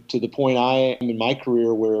 You get to the point I am in my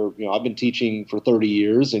career where, I've been teaching for 30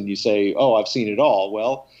 years and you say, oh, I've seen it all.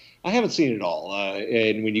 Well, I haven't seen it all.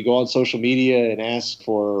 And when you go on social media and ask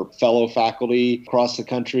for fellow faculty across the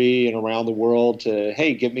country and around the world to,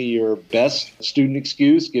 hey, give me your best student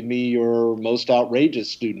excuse, give me your most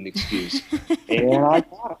outrageous student excuse. And I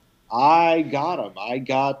got it.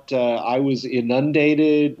 I was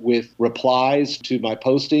inundated with replies to my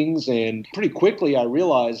postings, and pretty quickly I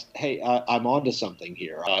realized, hey, I'm onto something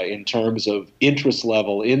here in terms of interest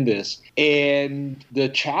level in this. And the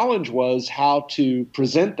challenge was how to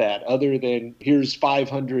present that other than here's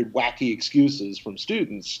 500 wacky excuses from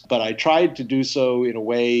students. But I tried to do so in a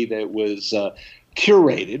way that was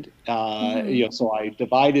curated. So I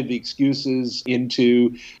divided the excuses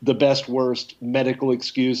into the best, worst medical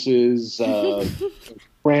excuses,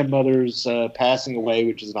 grandmothers passing away,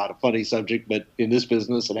 which is not a funny subject, but in this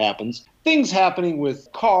business it happens. Things happening with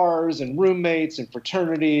cars and roommates and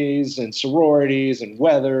fraternities and sororities and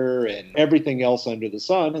weather and everything else under the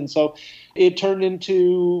sun. And so it turned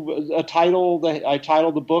into a title that I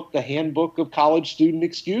titled the book, The Handbook of College Student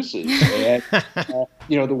Excuses. And,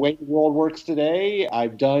 the way the world works today,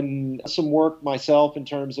 I've done some work myself in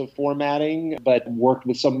terms of formatting, but worked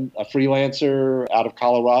with a freelancer out of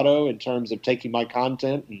Colorado in terms of taking my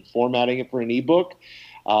content and formatting it for an ebook.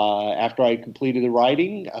 After I completed the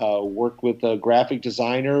writing, worked with a graphic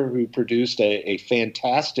designer who produced a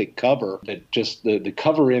fantastic cover. That just the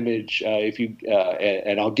cover image,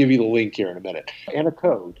 and I'll give you the link here in a minute, and a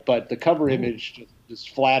code. But the cover image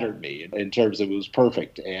just flattered me in terms of it was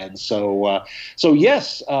perfect. And so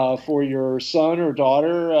yes, for your son or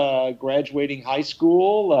daughter graduating high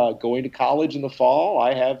school, going to college in the fall,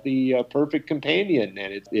 I have the perfect companion,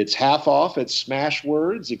 and it's half off at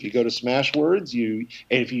Smashwords. If you go to Smashwords, and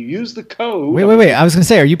if you use the code. Wait. I was going to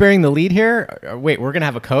say, are you bearing the lead here? Wait, we're going to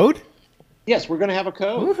have a code? Yes, we're going to have a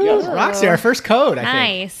code. Woo-hoo. Yes. Roxy, our first code, I think.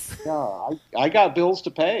 Nice. Yeah, I got bills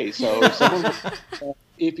to pay. So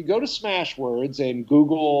if you go to Smashwords and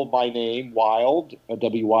Google my name, Wyld,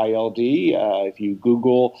 W-Y-L-D, if you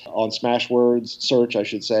Google on Smashwords, search, I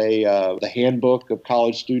should say, the Handbook of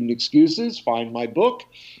College Student Excuses, find my book,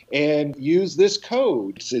 and use this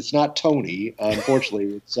code. It's not Tony,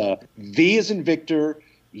 unfortunately. It's V as in Victor,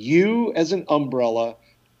 U as in umbrella,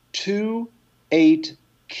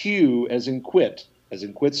 28Q as in quit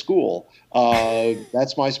school.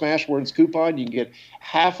 That's my Smashwords coupon. You can get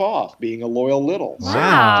half off being a loyal little.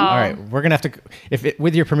 Wow. All right. We're going to have to,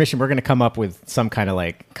 with your permission, we're going to come up with some kind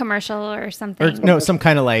of commercial or something. some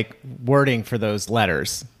kind of wording for those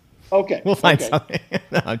letters. Okay. We'll find something.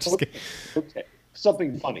 No, I'm just kidding. Okay.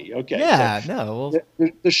 Something funny. Okay. Yeah, so no.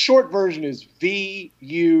 The short version is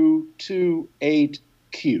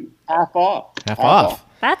VU28Q. Half off. Half off.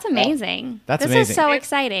 That's amazing. That's this amazing. is so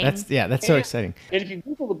exciting. That's so exciting. And if you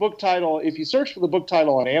Google the book title, if you search for the book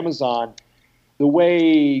title on Amazon, the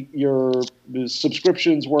way your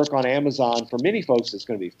subscriptions work on Amazon, for many folks, it's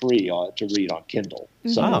going to be free to read on Kindle.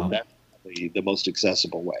 So that's probably the most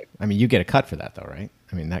accessible way. I mean, you get a cut for that, though, right?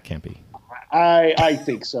 I mean, that can't be. I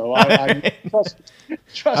think so. I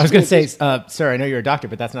trust I was going to say, sir, I know you're a doctor,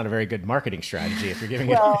 but that's not a very good marketing strategy if you're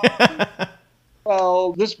giving it.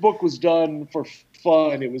 Well, this book was done for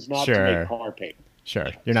fun. It was not to make car payments. Sure.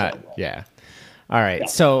 You're not. Yeah. All right. Yeah.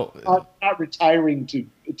 So not retiring to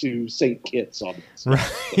St. Kitts on this.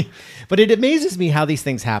 Right. But it amazes me how these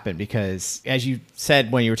things happen because, as you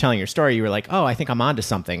said when you were telling your story, you were like, oh, I think I'm onto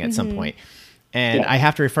something at some point. And I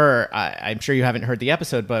have to refer, I'm sure you haven't heard the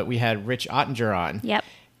episode, but we had Rich Ottinger on. Yep.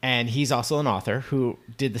 And he's also an author who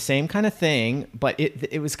did the same kind of thing, but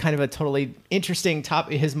it was kind of a totally interesting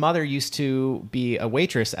topic. His mother used to be a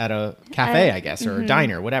waitress at a cafe, I guess, or a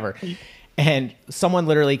diner, whatever. And someone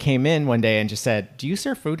literally came in one day and just said, "Do you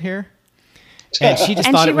serve food here?" And she just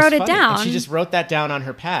thought it was funny. And she just wrote that down on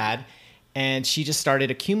her pad. And she just started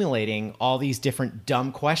accumulating all these different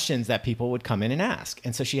dumb questions that people would come in and ask.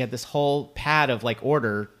 And so she had this whole pad of like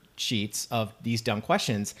order sheets of these dumb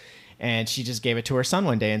questions. And she just gave it to her son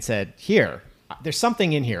one day and said, here, there's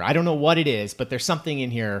something in here. I don't know what it is, but there's something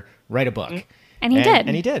in here. Write a book. And he did.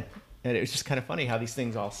 And he did. And it was just kind of funny how these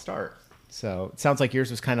things all start. So it sounds like yours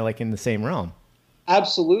was kind of like in the same realm.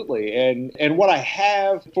 Absolutely. And what I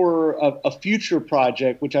have for a future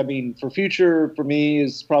project, which I mean, for future for me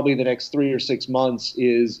is probably the next 3 or 6 months,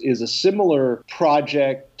 is a similar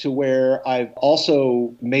project to where I've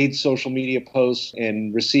also made social media posts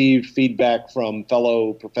and received feedback from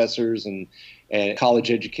fellow professors and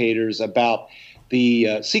college educators about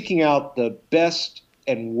the seeking out the best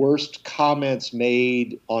and worst comments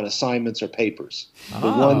made on assignments or papers.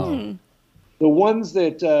 The ones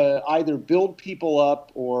that either build people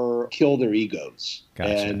up or kill their egos.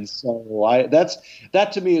 Gotcha. And so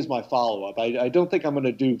that to me is my follow-up. I don't think I'm going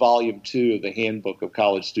to do volume 2 of the Handbook of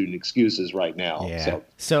College Student Excuses right now. Yeah.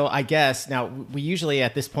 So I guess now we usually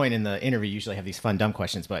at this point in the interview usually have these fun, dumb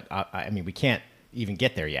questions, but I mean, we can't even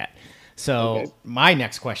get there yet. So my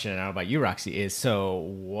next question, and I don't know about you, Roxy, is so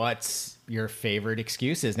what's your favorite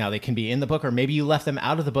excuses? Now they can be in the book, or maybe you left them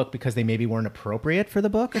out of the book because they maybe weren't appropriate for the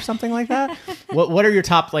book or something like that. What are your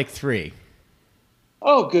top like 3?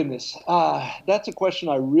 Oh, goodness. That's a question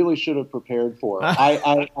I really should have prepared for.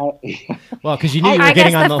 Well, because you knew you were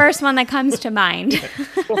getting on the first one that comes to mind.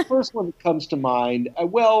 The first one that comes to mind,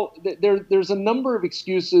 there's a number of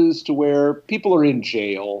excuses to where people are in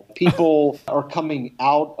jail. People are coming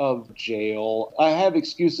out of jail. I have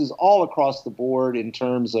excuses all across the board in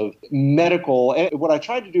terms of medical. And what I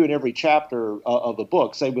tried to do in every chapter of the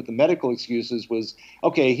book, say with the medical excuses, was,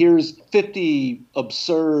 okay, here's 50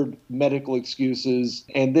 absurd medical excuses.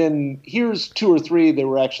 And then here's 2 or 3 that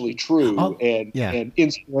were actually true and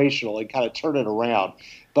inspirational and kind of turn it around.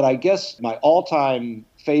 But I guess my all-time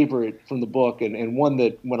favorite from the book, and one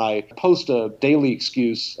that when I post a daily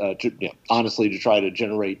excuse, honestly, to try to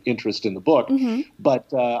generate interest in the book, but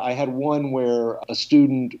I had one where a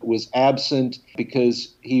student was absent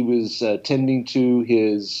because he was tending to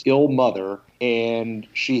his ill mother, and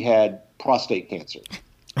she had prostate cancer.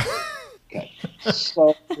 Okay.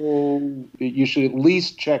 So you should at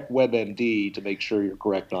least check WebMD to make sure you're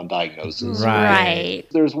correct on diagnosis. Right.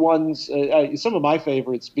 There's ones, some of my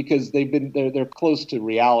favorites, because they're close to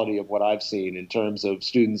reality of what I've seen in terms of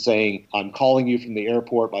students saying, I'm calling you from the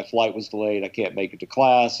airport, my flight was delayed, I can't make it to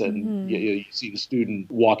class, and you see the student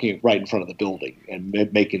walking right in front of the building and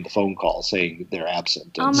making the phone call saying they're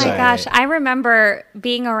absent. Oh my gosh, I remember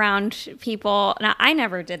being around people, now I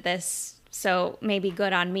never did this, so maybe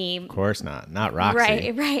good on me. Of course not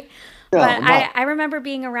Roxy. Right. No, but I remember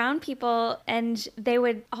being around people and they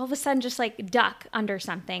would all of a sudden just like duck under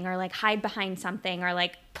something or like hide behind something or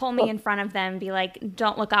like pull me in front of them and be like,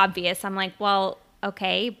 don't look obvious. I'm like, well,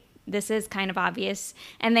 okay, this is kind of obvious.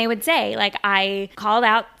 And they would say like, I called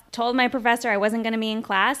out, told my professor I wasn't going to be in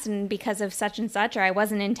class and because of such and such, or I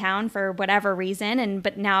wasn't in town for whatever reason,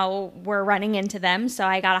 but now we're running into them, so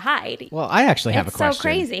I got to hide. Well, I actually have a question. It's so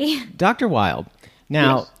crazy. Dr. Wyld,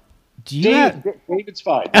 now, yes. do you have... David's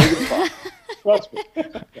fine. Trust me.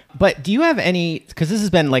 But do you have any, because this has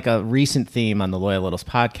been like a recent theme on the Loyal Littles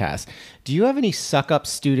podcast, do you have any suck-up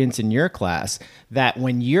students in your class that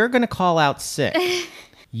when you're going to call out sick,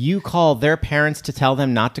 you call their parents to tell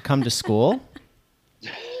them not to come to school?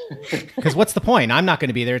 Because what's the point? I'm not going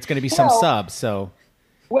to be there. It's going to be some sub. So,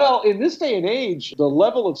 well, in this day and age, the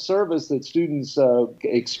level of service that students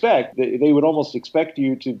expect, they would almost expect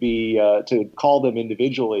you to be to call them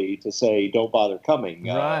individually to say, "Don't bother coming."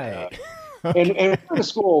 Right. And we're at a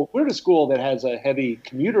school that has a heavy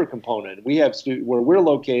commuter component. We have where we're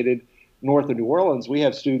located. North of New Orleans, we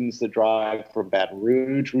have students that drive from Baton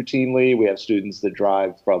Rouge routinely. We have students that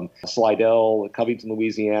drive from Slidell, Covington,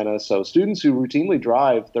 Louisiana. So students who routinely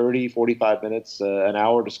drive 30, 45 minutes, an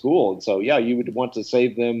hour to school. And so, you would want to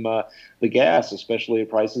save them the gas, especially at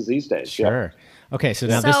prices these days. Sure. Yeah. Okay, so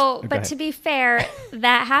now but to be fair,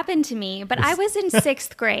 that happened to me, but I was in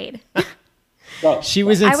 6th grade. She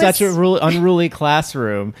was in such an unruly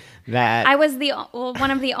classroom that I was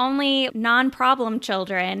one of the only non-problem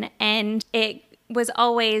children, and it was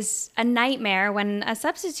always a nightmare when a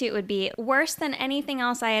substitute would be worse than anything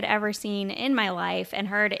else I had ever seen in my life and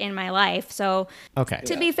heard in my life. So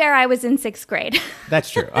to be fair, I was in 6th grade. That's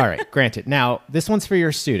true. All right, granted. Now, this one's for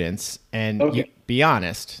your students, and you, be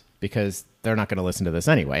honest, because they're not going to listen to this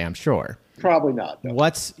anyway, I'm sure. Probably not. No.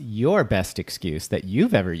 What's your best excuse that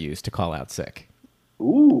you've ever used to call out sick?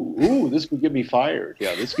 Ooh, this could get me fired.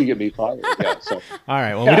 Yeah, this could get me fired. Yeah. So, All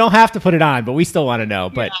right. Well, we don't have to put it on, but we still want to know.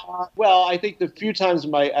 But well, I think the few times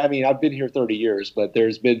I've been here 30 years, but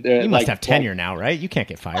there's been you must have tenure now, right? You can't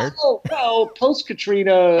get fired. Oh, well, post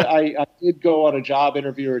Katrina, I did go on a job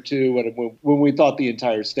interview or two when we thought the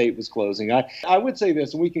entire state was closing. I would say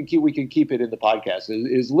this, and we can keep it in the podcast.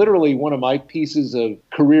 Is literally one of my pieces of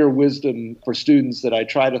career wisdom for students that I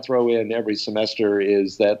try to throw in every semester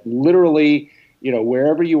is that literally,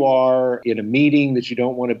 wherever you are in a meeting that you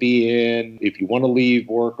don't want to be in, if you want to leave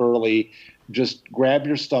work early, just grab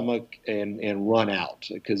your stomach and run out,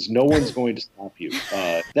 because no one's going to stop you.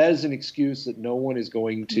 That is an excuse that no one is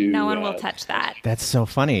going to. No one will touch that. That's so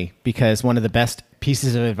funny, because one of the best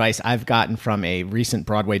pieces of advice I've gotten from a recent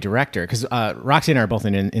Broadway director, because Roxy and I are both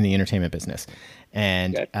in the entertainment business,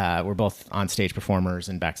 and we're both on stage performers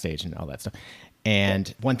and backstage and all that stuff.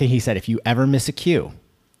 And one thing he said, if you ever miss a cue,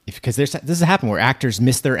 because this has happened where actors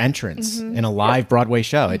miss their entrance in a live Broadway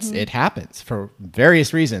show. It happens for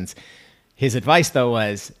various reasons. His advice, though,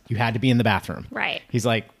 was you had to be in the bathroom. Right. He's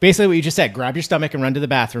like, basically what you just said, grab your stomach and run to the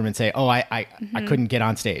bathroom and say, oh, I couldn't get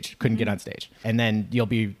on stage. Get on stage. And then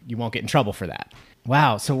you won't get in trouble for that.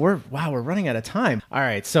 Wow. So we're running out of time. All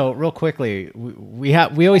right. So real quickly, we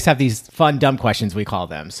always have these fun, dumb questions, we call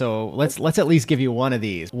them. So let's at least give you one of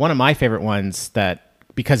these. One of my favorite ones that,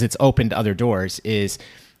 because it's opened other doors, is,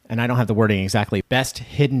 and I don't have the wording exactly, best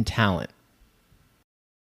hidden talent.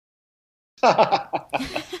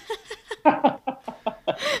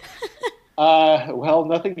 Well,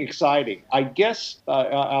 nothing exciting. I guess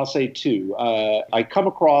I'll say two. I come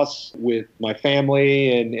across with my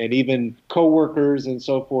family and even coworkers and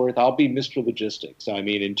so forth. I'll be Mr. Logistics. I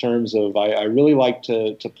mean, in terms of, I really like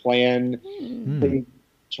to plan things in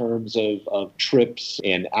terms of trips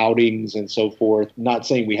and outings and so forth. Not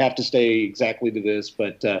saying we have to stay exactly to this,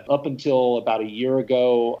 but up until about a year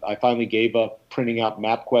ago, I finally gave up printing out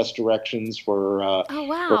MapQuest directions for. Oh,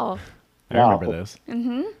 wow. I remember those.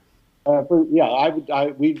 Mm-hmm. My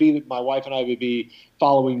wife and I would be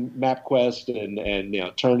following MapQuest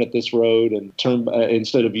and turn at this road and turn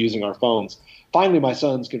instead of using our phones. Finally, my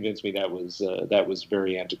sons convinced me that was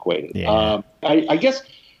very antiquated. Yeah. I guess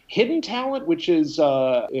hidden talent, which is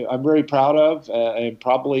I'm very proud of and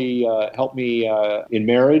probably helped me in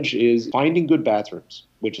marriage, is finding good bathrooms,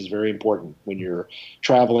 which is very important when you're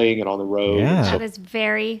traveling and on the road. Yeah. That is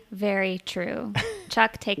very, very true.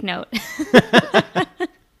 Chuck, take note.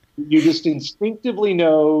 You just instinctively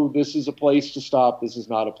know this is a place to stop. This is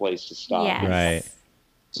not a place to stop. Yes. Right.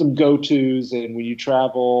 Some go-tos, and when you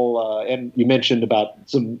travel, and you mentioned about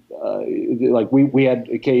some, like we had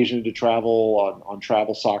occasion to travel on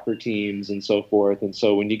travel soccer teams and so forth. And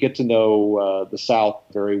so when you get to know the South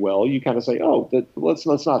very well, you kind of say, "Oh, let's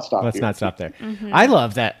not stop. Let's here. not stop there." Mm-hmm. I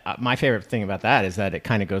love that. My favorite thing about that is that it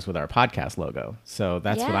kind of goes with our podcast logo. So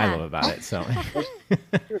that's what I Yeah. love about it. So, all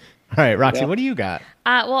right, Roxy, what do you got?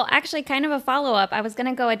 Well, actually, kind of a follow-up. I was going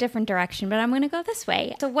to go a different direction, but I'm going to go this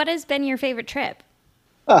way. So what has been your favorite trip?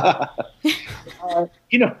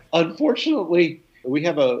 Unfortunately, we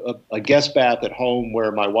have a guest bath at home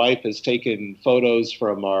where my wife has taken photos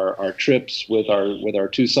from our trips with our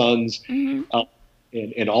two sons,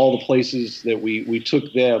 and all the places that we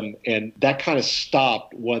took them, and that kind of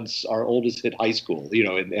stopped once our oldest hit high school,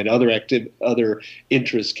 and other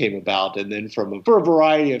interests came about, and then for a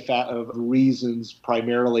variety of reasons,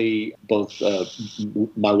 primarily both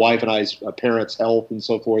my wife and I's parents' health and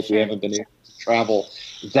so forth, we haven't been able to travel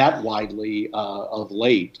that widely of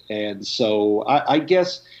late. And so I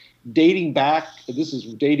guess dating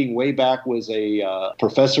way back, was a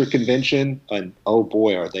professor convention, and oh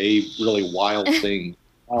boy, are they really wild things,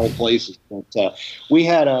 wild places. But we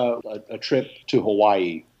had a trip to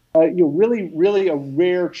Hawaii. Really, really a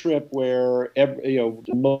rare trip where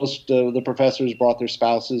most of the professors brought their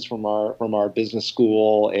spouses from our business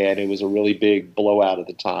school, and it was a really big blowout at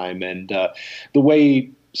the time. And the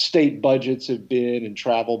way state budgets have been and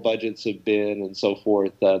travel budgets have been and so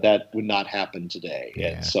forth, that would not happen today. Yeah.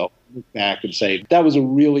 And so I look back and say that was a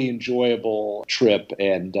really enjoyable trip,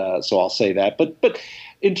 and so I'll say that. But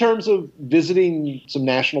in terms of visiting some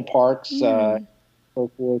national parks, so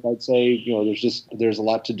forth, I'd say there's a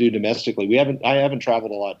lot to do domestically. I haven't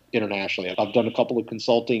traveled a lot internationally. I've done a couple of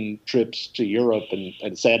consulting trips to Europe, and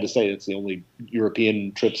it's sad to say it's the only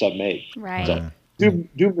European trips I've made. Right. So, do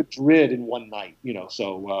Madrid in one night,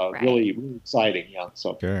 so Right. really, really exciting. Yeah.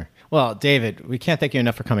 So Sure. Well, David, we can't thank you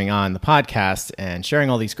enough for coming on the podcast and sharing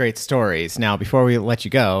all these great stories. Now, before we let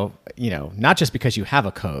you go, not just because you have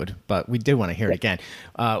a code, but we do want to hear it again.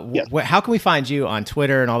 Yes. How can we find you on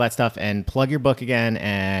Twitter and all that stuff, and plug your book again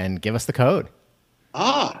and give us the code?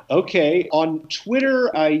 Okay. On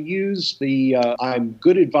Twitter, I use the I'm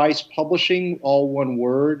Good Advice Publishing, all one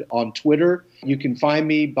word, on Twitter. You can find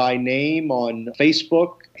me by name on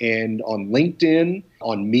Facebook and on LinkedIn,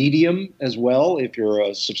 on Medium as well, if you're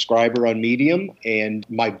a subscriber on Medium. And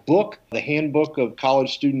my book, The Handbook of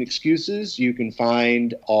College Student Excuses, you can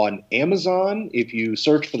find on Amazon if you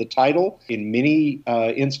search for the title. In many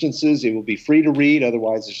instances, it will be free to read.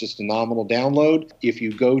 Otherwise, it's just a nominal download. If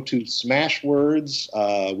you go to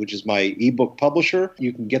Smashwords, which is my ebook publisher,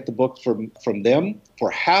 you can get the book from them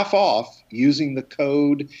for half off using the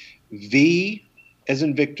code V as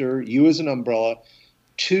in Victor, U as in umbrella,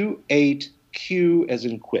 28Q as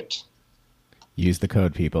in quit. Use the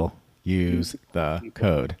code, people. Use the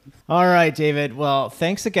code. All right, David. Well,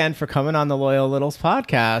 thanks again for coming on the Loyal Littles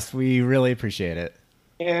podcast. We really appreciate it.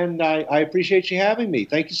 And I appreciate you having me.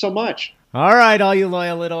 Thank you so much. All right, all you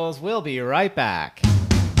Loyal Littles. We'll be right back.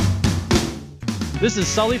 This is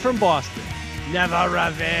Sully from Boston. Never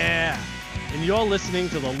revere. And you're listening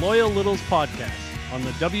to the Loyal Littles podcast on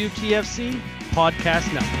the WTFC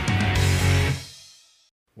Podcast Network.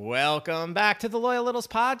 Welcome back to the Loyal Littles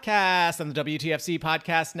podcast on the WTFC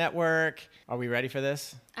Podcast Network. Are we ready for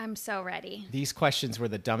this? I'm so ready. These questions were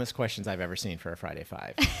the dumbest questions I've ever seen for a Friday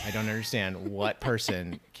 5. I don't understand what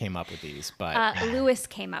person came up with these, but Lewis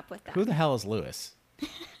came up with them. who the hell is Lewis?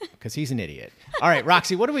 Because he's an idiot. All right,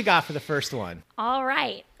 Roxy, what do we got for the first one? All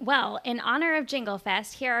right. Well, in honor of Jingle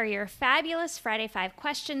Fest, here are your fabulous Friday 5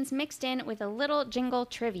 questions mixed in with a little jingle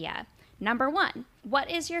trivia. Number 1, what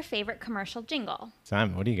is your favorite commercial jingle?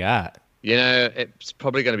 Simon, what do you got? You know, it's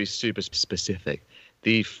probably going to be super specific.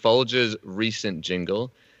 The Folgers recent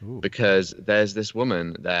jingle, because there's this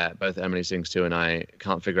woman that both Emily sings to and I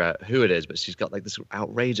can't figure out who it is, but she's got like this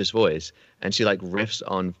outrageous voice and she like riffs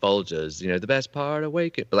on Folgers, you know, the best part of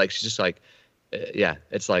Wake It. But like, she's just like,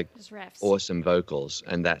 it's like Just riffs. awesome vocals.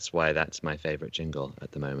 And that's why that's my favorite jingle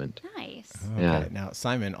at the moment. Nice. Okay. Yeah. Now,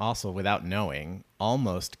 Simon also, without knowing,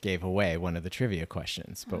 almost gave away one of the trivia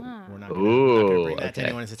questions, but we're not going to bring that to okay.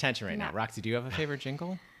 anyone's attention right now. No. Roxy, do you have a favorite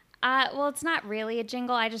jingle? Well, it's not really a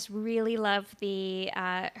jingle. I just really love the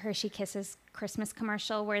Hershey Kisses Christmas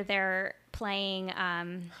commercial where they're playing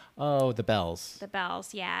Oh, the bells. the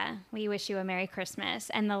bells. Yeah, we wish you a Merry Christmas.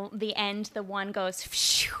 And the end, the one goes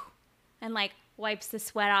phew, and like wipes the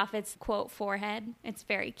sweat off its quote forehead. It's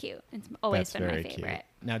very cute. It's always That's been my very favorite. cute.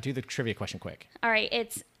 Now, do the trivia question quick. All right,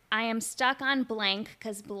 it's I am stuck on blank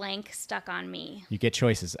because blank stuck on me. You get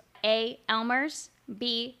choices. A. Elmer's.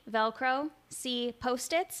 B. Velcro. C.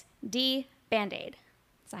 Post-its. D. Band-Aid.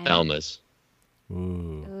 Simon. Elmer's.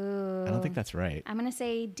 Ooh. I don't think that's right. I'm going to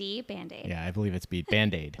say D. Band-Aid. Yeah, I believe it's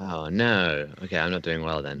Band-Aid. Oh, no. Okay, I'm not doing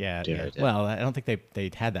well then. Yeah, Dear, yeah. dear. Well, I don't think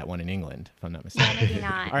they had that one in England, if I'm not mistaken. Maybe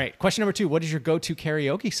not. All right, question number 2. What is your go-to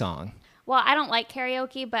karaoke song? Well, I don't like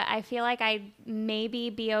karaoke, but I feel like I'd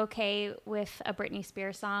maybe be okay with a Britney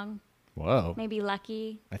Spears song. Whoa. Maybe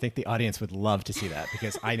Lucky. I think the audience would love to see that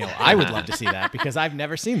because I know I would love to see that because I've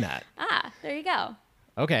never seen that. Ah, there you go.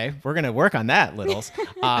 Okay, we're going to work on that, Littles.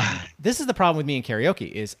 This is the problem with me in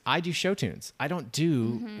karaoke is I do show tunes. I don't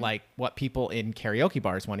do like what people in karaoke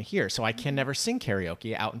bars want to hear. So I can never sing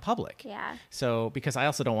karaoke out in public. Yeah. So because I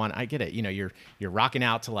also don't want, I get it. You know, you're rocking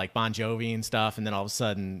out to like Bon Jovi and stuff. And then all of a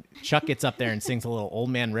sudden Chuck gets up there and sings a little Old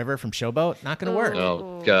Man River from Showboat. Not going to work.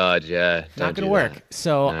 Oh, God, yeah. Not going to work.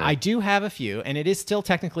 So I do have a few, and it is still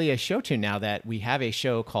technically a show tune now that we have a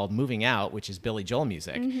show called Moving Out, which is Billy Joel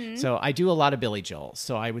music. So I do a lot of Billy Joel.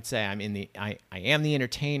 So I would say I am the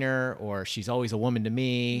entertainer, or She's Always a Woman to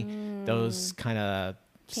Me. Those kind of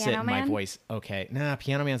sit Piano in my Man? voice. Okay,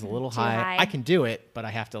 Piano Man's a little Too high. high. I can do it, but I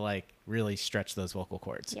have to like really stretch those vocal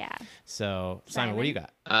cords. Yeah. So Simon, what do you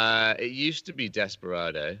got? It used to be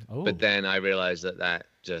Desperado, Oh. but then I realized that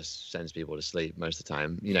just sends people to sleep most of the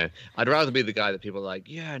time. You know, I'd rather be the guy that people are like,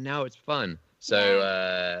 yeah, now it's fun.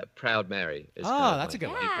 So Proud Mary is kind of That's a good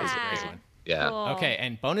one. That's a great one. Yeah. Cool. Okay,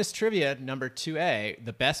 and bonus trivia number 2A.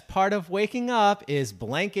 The best part of waking up is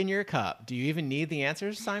blank in your cup. Do you even need the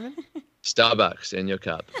answers, Simon? Starbucks in your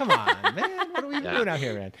cup. Come on, man. What are we doing out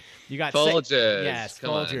here, man? You got Folgers. Yes, Come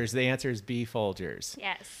on. Folgers. The answer is B, Folgers.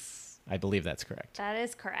 Yes. I believe that's correct. That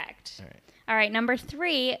is correct. All right. All right, number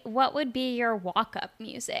 3, what would be your walk-up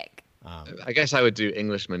music? I guess I would do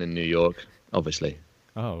Englishman in New York, obviously.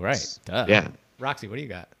 Oh, right. Duh. Yeah. Roxy, what do you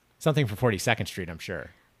got? Something for 42nd Street, I'm sure.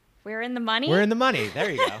 We're in the money? We're in the money.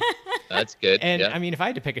 There you go. That's good. And yeah. I mean, if I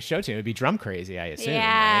had to pick a show tune, it would be Drum Crazy, I assume.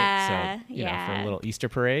 Yeah, Right? So, you know, for yeah. a little Easter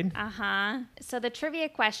parade. Uh-huh. So the trivia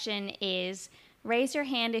question is, raise your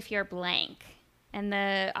hand if you're blank. And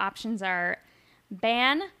the options are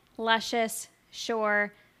ban, luscious,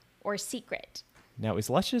 sure, or secret. Now, is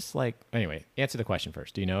luscious like... Anyway, answer the question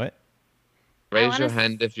first. Do you know it? Raise your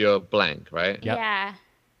hand if you're blank, right? Yep. Yeah.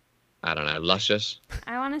 I don't know. Luscious?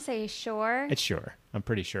 I want to say Sure. It's Sure. I'm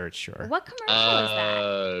pretty sure it's Sure. What commercial is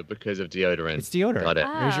that? Because of deodorant. It's deodorant. Got it.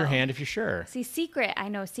 Raise your Oh. hand if you're sure. See, Secret. I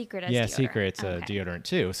know Secret as Yeah, deodorant. Secret's a Okay. deodorant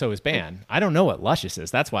too. So is Ban. I don't know what Luscious is.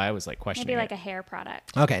 That's why I was like questioning Maybe like it. a hair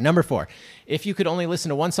product. Okay, number 4. If you could only listen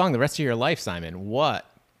to one song the rest of your life, Simon, what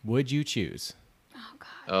would you choose? Oh, God.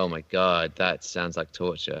 Oh, my God. That sounds like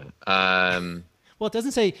torture. Well, it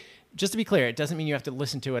doesn't say, just to be clear, it doesn't mean you have to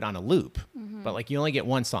listen to it on a loop, Mm-hmm. but like you only get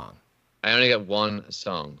one song. I only get one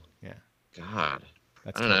song. Yeah. God.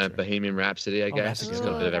 That's I don't know. torture. Bohemian Rhapsody, I guess. that's a It's good got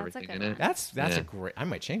a one. bit of Ooh, everything that's a in good it. That's Yeah. a great, I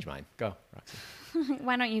might change mine. Go, Roxy.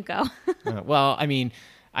 Why don't you go? Well, I mean,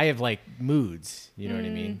 I have like moods, you know what I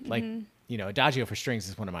mean? Mm-hmm. Like, Adagio for Strings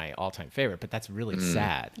is one of my all-time favorite, but that's really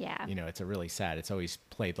sad. Yeah. It's a really sad. It's always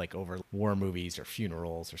played like over war movies or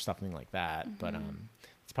funerals or something like that. Mm-hmm. But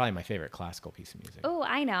it's probably my favorite classical piece of music. Oh,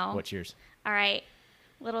 I know. What's yours? All right.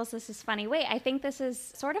 Littles, this is funny. Wait, I think this is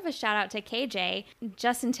sort of a shout out to KJ,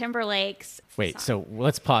 Justin Timberlake's. Wait, song. so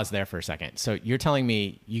let's pause there for a second. So you're telling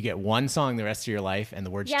me you get one song the rest of your life and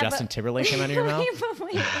the words Yeah, Justin but- Timberlake come out of your mouth?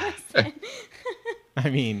 Wait, listen. I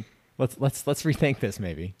mean, let's rethink this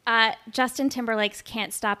maybe. Justin Timberlake's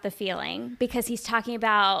Can't Stop the Feeling, because he's talking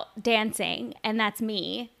about dancing, and that's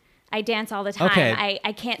me. I dance all the time. Okay,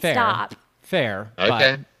 I can't fair. stop. Fair.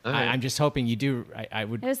 Okay, But all right. I'm just hoping you do. I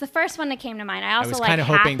would. It was the first one that came to mind. I I also was like kind of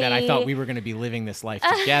hoping that I Happy. thought we were going to be living this life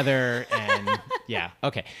together. And yeah.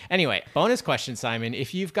 Okay. Anyway, bonus question, Simon.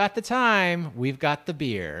 If you've got the time, we've got the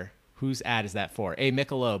beer. Whose ad is that for? A.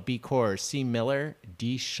 Michelob, B. Coors, C. Miller,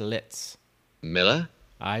 D. Schlitz. Miller?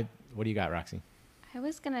 What do you got, Roxy? I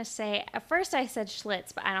was gonna say at first I said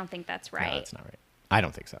Schlitz, but I don't think that's right. No, that's not right. I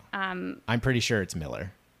don't think so. I'm pretty sure it's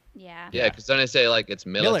Miller. Yeah. Yeah, because don't I say, like, it's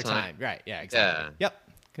Miller time? Right. Yeah, exactly. Yeah. Yep.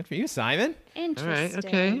 Good for you, Simon.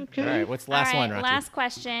 Interesting. Okay. All right. What's the last All right, one, Roxy? last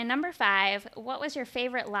question, number 5. What was your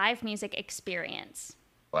favorite live music experience?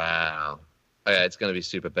 Wow. Okay, it's going to be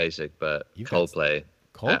super basic, but You've got- Coldplay.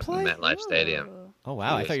 Coldplay? At MetLife Stadium. Oh,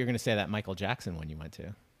 wow. I Yes. thought you were going to say that Michael Jackson one you went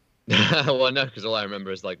to. Well, no, because all I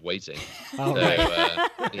remember is, like, waiting. Oh, So, right.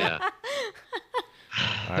 yeah.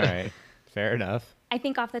 All right. Fair enough. I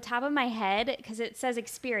think off the top of my head, because it says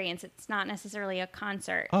experience, it's not necessarily a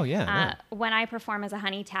concert. Oh, yeah, When I perform as a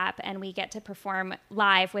Honey Tap, and we get to perform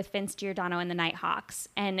live with Vince Giordano and the Nighthawks,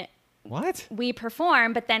 and What? we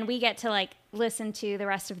perform, but then we get to like listen to the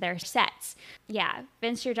rest of their sets. Yeah,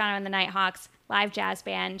 Vince Giordano and the Nighthawks, live jazz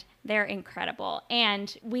band, they're incredible,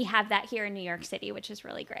 and we have that here in New York City, which is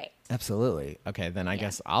really great. Absolutely. Okay, then I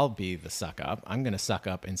guess I'll be the suck up. I'm going to suck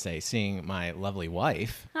up and say seeing my lovely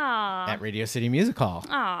wife Aw. at Radio City Music Hall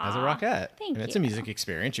Aw. as a rockette. Thank and it's you. a music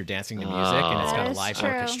experience. You're dancing to music, and it's That got a is live true.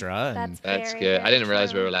 orchestra. And That's Very, good. I very didn't realize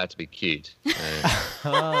we true. were allowed to be cute.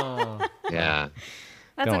 oh, Yeah.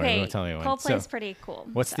 That's Don't worry, okay. we'll tell you when. Coldplay's So, pretty cool.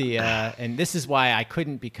 what's so. the and this is why I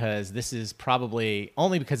couldn't, because this is probably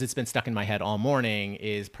only because it's been stuck in my head all morning,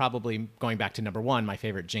 is probably going back to number 1, my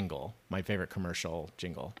favorite jingle, my favorite commercial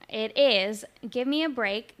jingle. It is give me a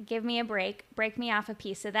break, break me off a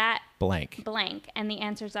piece of that Blank. blank. And the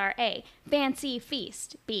answers are A, fancy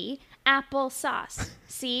feast, B, apple sauce,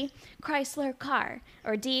 C, Chrysler car,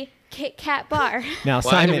 or D, Kit Kat bar. Now,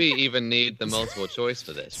 Why Simon. do we even need the multiple choice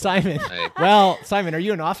for this? Simon. Like, Well, Simon, are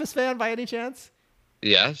you an Office fan by any chance?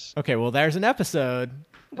 yes. Okay, well, there's an episode.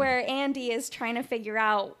 Where Andy is trying to figure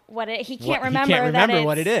out what it, he What- can't remember. He can't remember that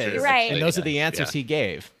what it it's- is. Right. And those are the Yeah. answers he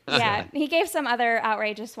gave. Yeah. He gave some other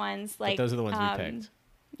outrageous ones. Like But those are the ones we picked.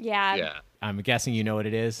 Yeah. Yeah. I'm guessing you know what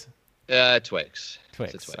it is. Twix.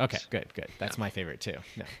 Twix. It's a Twix. Okay, good. That's my favorite too.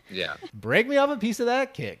 No. Yeah. Break me off a piece of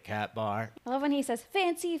that Kit Kat bar. I love when he says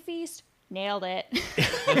fancy feast. Nailed it.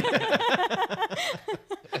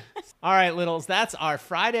 All right, Littles, that's our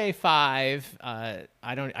Friday 5. I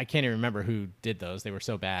can't even remember who did those. They were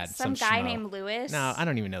so bad. Some guy schmo. named Lewis. No, I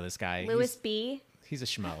don't even know this guy. Lewis B. He's a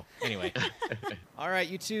schmo. Anyway. All right,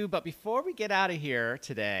 you two. But before we get out of here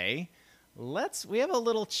today, we have a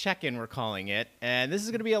little check-in, we're calling it. And this is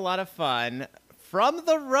going to be a lot of fun. From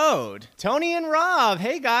the road, Tony and Rob.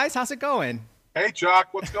 Hey, guys. How's it going? Hey, Chuck,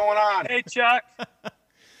 what's going on? Hey, Chuck.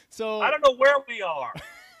 So I don't know where we are.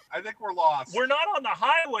 I think we're lost. We're not on the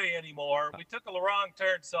highway anymore. We took a wrong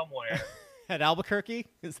turn somewhere. at Albuquerque?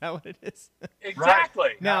 Is that what it is? Exactly.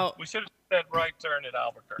 Now- we should have said right turn at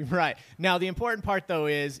Albuquerque. Right. Now, the important part, though,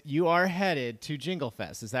 is you are headed to Jingle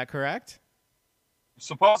Fest. Is that correct?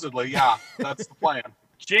 Supposedly, yeah. That's the plan.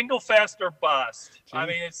 Jingle Fest or bust. I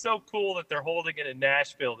mean, it's so cool that they're holding it in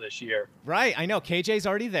Nashville this year. Right. I know. KJ's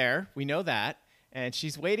already there. We know that. and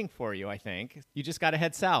she's waiting for you, I think. You just got to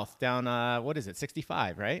head south down, what is it,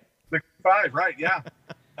 65, right? 65, right? Yeah,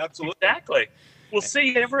 absolutely. Exactly. We'll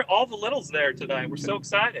see all the littles there tonight. We're so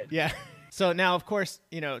excited. Yeah. So now, of course,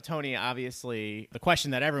 Tony, obviously, the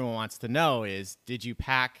question that everyone wants to know is, did you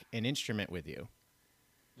pack an instrument with you?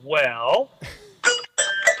 Well,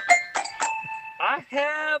 I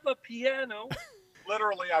have a piano.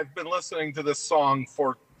 Literally, I've been listening to this song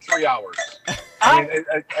for 3 hours. I mean,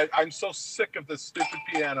 I'm so sick of this stupid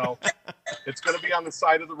piano. It's going to be on the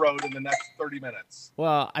side of the road in the next 30 minutes.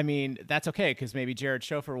 Well, I mean, that's okay, because maybe Jared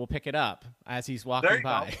Schofer will pick it up as he's walking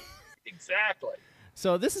by. Exactly.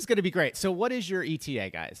 So this is going to be great. So what is your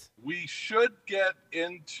ETA, guys? We should get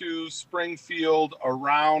into Springfield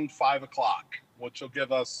around 5 o'clock, which will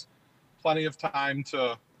give us plenty of time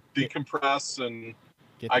to decompress, and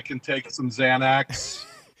I can take some Xanax.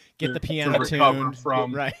 Get the piano to recover tuned.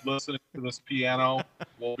 from Right. listening to this piano.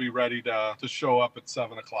 We'll be ready to show up at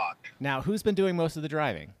 7 o'clock. Now, who's been doing most of the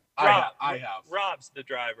driving? I have. Rob's the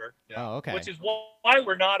driver. Yeah. Oh, okay. Which is why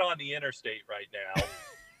we're not on the interstate right now.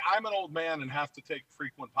 I'm an old man and have to take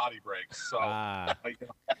frequent potty breaks, so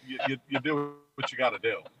you do what you got to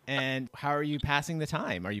do. And how are you passing the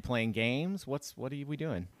time? Are you playing games? What are we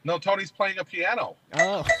doing? No, Tony's playing a piano.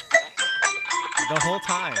 Oh, the whole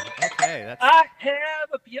time. Okay,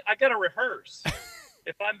 I got to rehearse.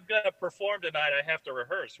 If I'm gonna perform tonight, I have to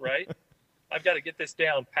rehearse, right? I've got to get this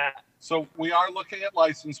down pat. So we are looking at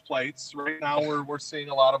license plates right now. We're seeing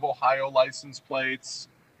a lot of Ohio license plates,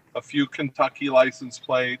 a few Kentucky license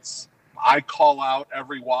plates. I call out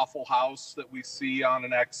every Waffle House that we see on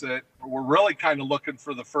an exit. We're really kind of looking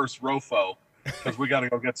for the first ROFO because we got to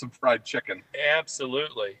go get some fried chicken.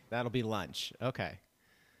 Absolutely. That'll be lunch. Okay.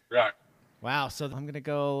 Right. Wow. So I'm going to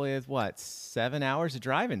go with 7 hours of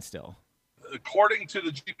driving still? According to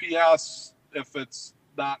the GPS, if it's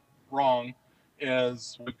not wrong,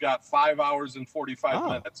 is we've got 5 hours and 45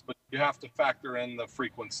 minutes, but you have to factor in the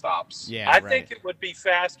frequent stops. Yeah, I think it would be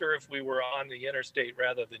faster if we were on the interstate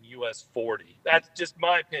rather than US 40. That's just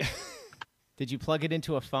my opinion. Did you plug it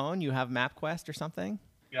into a phone? You have MapQuest or something?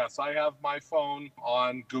 Yes, I have my phone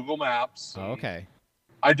on Google Maps. Oh, okay.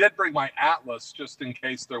 I did bring my Atlas just in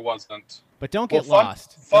case there wasn't. But don't get fun,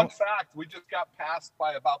 lost. Fun fact, we just got passed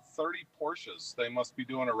by about 30 Porsches. They must be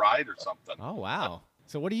doing a ride or something. Oh, wow.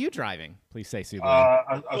 So what are you driving? Please say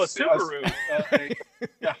Subaru. A Subaru.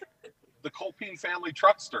 Yeah, the Colpine family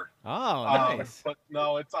truckster. Oh, nice. But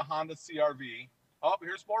no, it's a Honda CRV. Oh,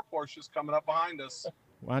 here's more Porsches coming up behind us.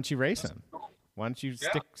 Why don't you race them? Why don't you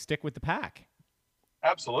stick with the pack?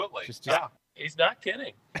 Absolutely. Yeah. He's not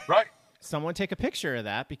kidding. Right. Someone take a picture of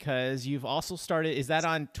that, because you've also started, is that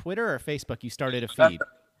on Twitter or Facebook? You started a feed.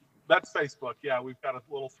 That's Facebook. Yeah, we've got a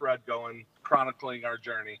little thread going chronicling our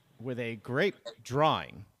journey. With a great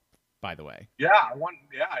drawing, by the way. Yeah,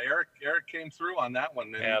 Eric came through on that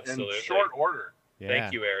one in short order. Yeah.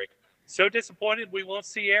 Thank you, Eric. So disappointed we won't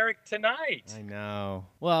see Eric tonight. I know.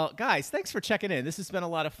 Well, guys, thanks for checking in. This has been a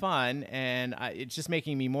lot of fun, and it's just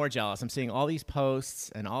making me more jealous. I'm seeing all these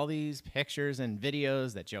posts and all these pictures and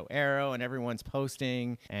videos that Joe Arrow and everyone's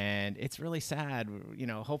posting, and it's really sad.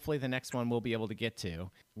 Hopefully the next one we'll be able to get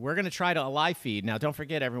to. We're going to try to live feed. Now, don't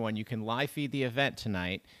forget, everyone, you can live feed the event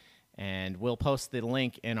tonight, and we'll post the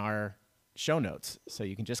link in our show notes. So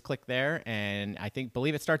you can just click there, and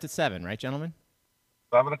believe it starts at 7, right, gentlemen?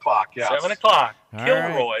 7 o'clock, yes. 7 o'clock. All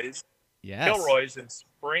Kilroy's. Right. Yes. Kilroy's in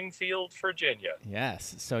Springfield, Virginia.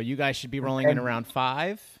 Yes. So you guys should be rolling in around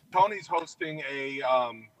 5. Tony's hosting a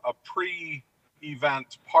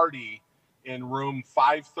pre-event party in room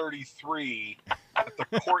 533 at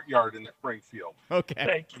the courtyard in Springfield.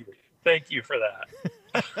 Okay. Thank you for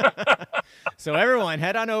that. So everyone,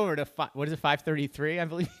 head on over to 533, I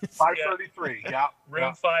believe. 533, yeah.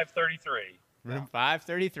 Room 533. Room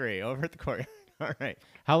 533 over at the courtyard. All right.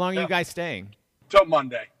 How long are you guys staying? Till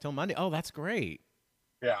Monday. Till Monday. Oh, that's great.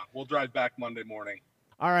 Yeah, we'll drive back Monday morning.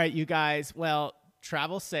 All right, you guys. Well,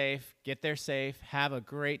 travel safe. Get there safe. Have a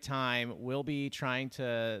great time. I'll be trying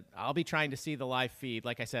to see the live feed.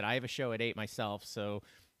 Like I said, I have a show at 8 myself,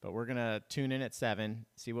 but we're going to tune in at 7,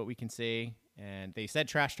 see what we can see. And they said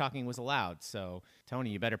trash talking was allowed. So, Tony,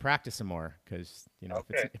 you better practice some more, because,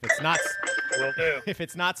 if it's not Will do. If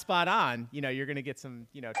it's not spot on, you're going to get some,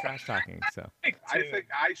 trash talking. So I think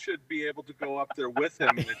I should be able to go up there with him,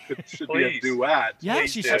 and it should be a duet.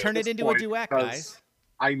 Yes, you should turn it into a duet, guys.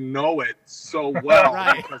 I know it so well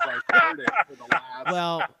right. because I've heard it for the last.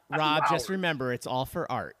 Well, Rob, just hours. remember, it's all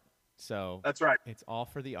for art. So that's right. It's all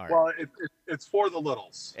for the art. Well, it's for the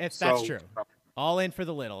littles. That's true. All in for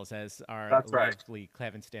the littles, as our lovely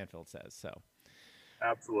Kevin Stanfield says. So,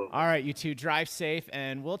 Absolutely. All right, you two drive safe,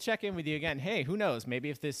 and we'll check in with you again. Hey, who knows? Maybe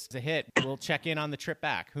if this is a hit, we'll check in on the trip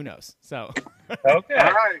back. Who knows? So, Okay. All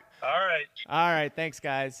right. All right. all right, thanks,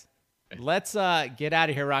 guys. Let's get out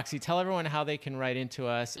of here, Roxy. Tell everyone how they can write into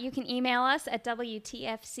us. You can email us at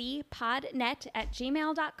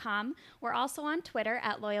WTFCpodnet@gmail.com. We're also on Twitter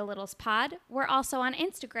at Loyal Littles Pod. We're also on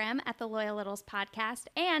Instagram at the Loyal Littles Podcast.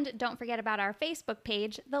 And don't forget about our Facebook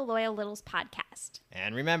page, the Loyal Littles Podcast.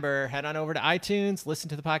 And remember, head on over to iTunes, listen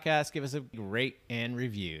to the podcast, give us a rate and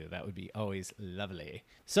review. That would be always lovely.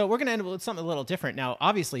 So we're going to end with something a little different. Now,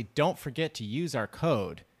 obviously, don't forget to use our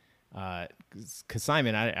code. Because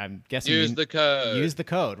Simon, I'm guessing Use the code. Use the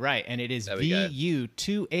code, right? And it is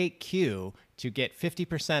VU28Q to get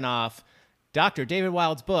 50% off Dr. David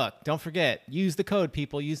Wyld's book. Don't forget, use the code,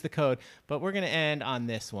 people. Use the code. But we're going to end on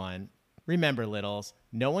this one. Remember, littles,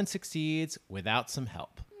 no one succeeds without some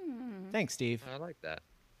help. Thanks, Steve. I like that.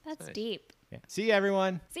 That's nice. deep. Yeah. See you,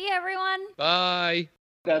 everyone. See you, everyone. Bye.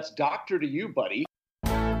 That's doctor to you, buddy.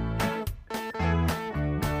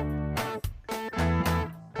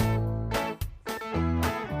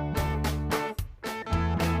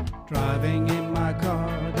 Driving in my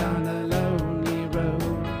car down a lonely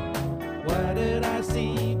road. What did I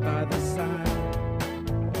see by the side?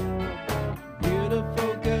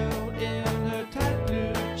 Beautiful girl in her tight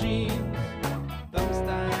blue jeans,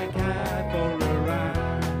 thumbstick high for a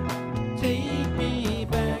ride. Take me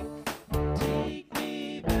back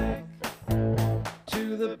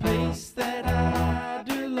to the place that I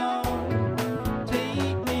belong.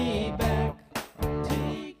 Take me back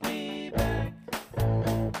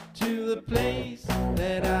to the place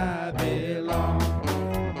that I belong.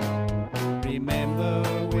 Remember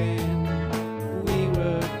when we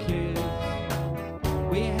were kids,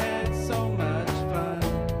 we had so much fun,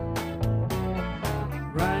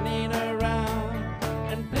 running around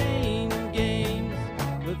and playing games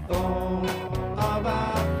with all of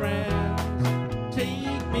our friends.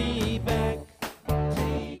 Take me back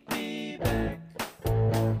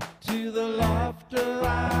to the laughter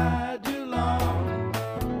I do long.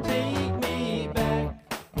 Take me back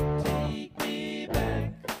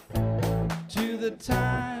to the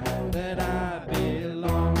time that I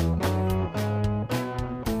belong.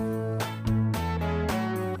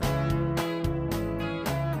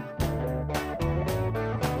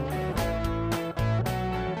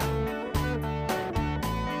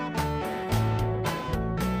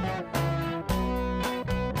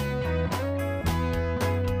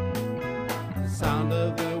 The sound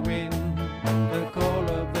of the wind, the call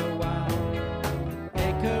of the wild,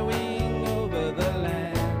 echoing over the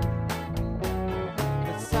land.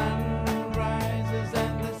 The sun rises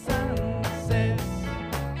and the sun sets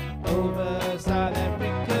over South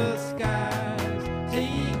Africa's skies.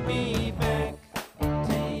 Take me back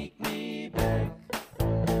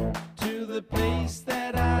to the place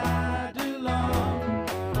that I belong.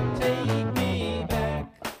 Take me back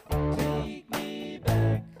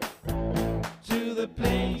to the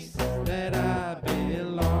place that I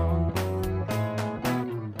belong.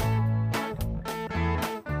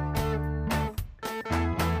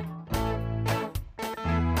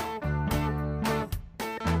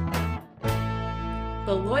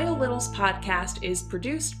 The Loyal Littles podcast is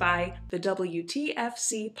produced by the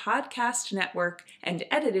WTFC Podcast Network and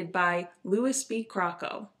edited by Louis B.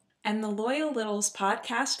 Crocco. And the Loyal Littles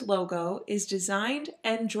podcast logo is designed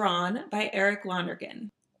and drawn by Eric Lonergan.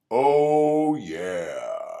 Oh, yeah.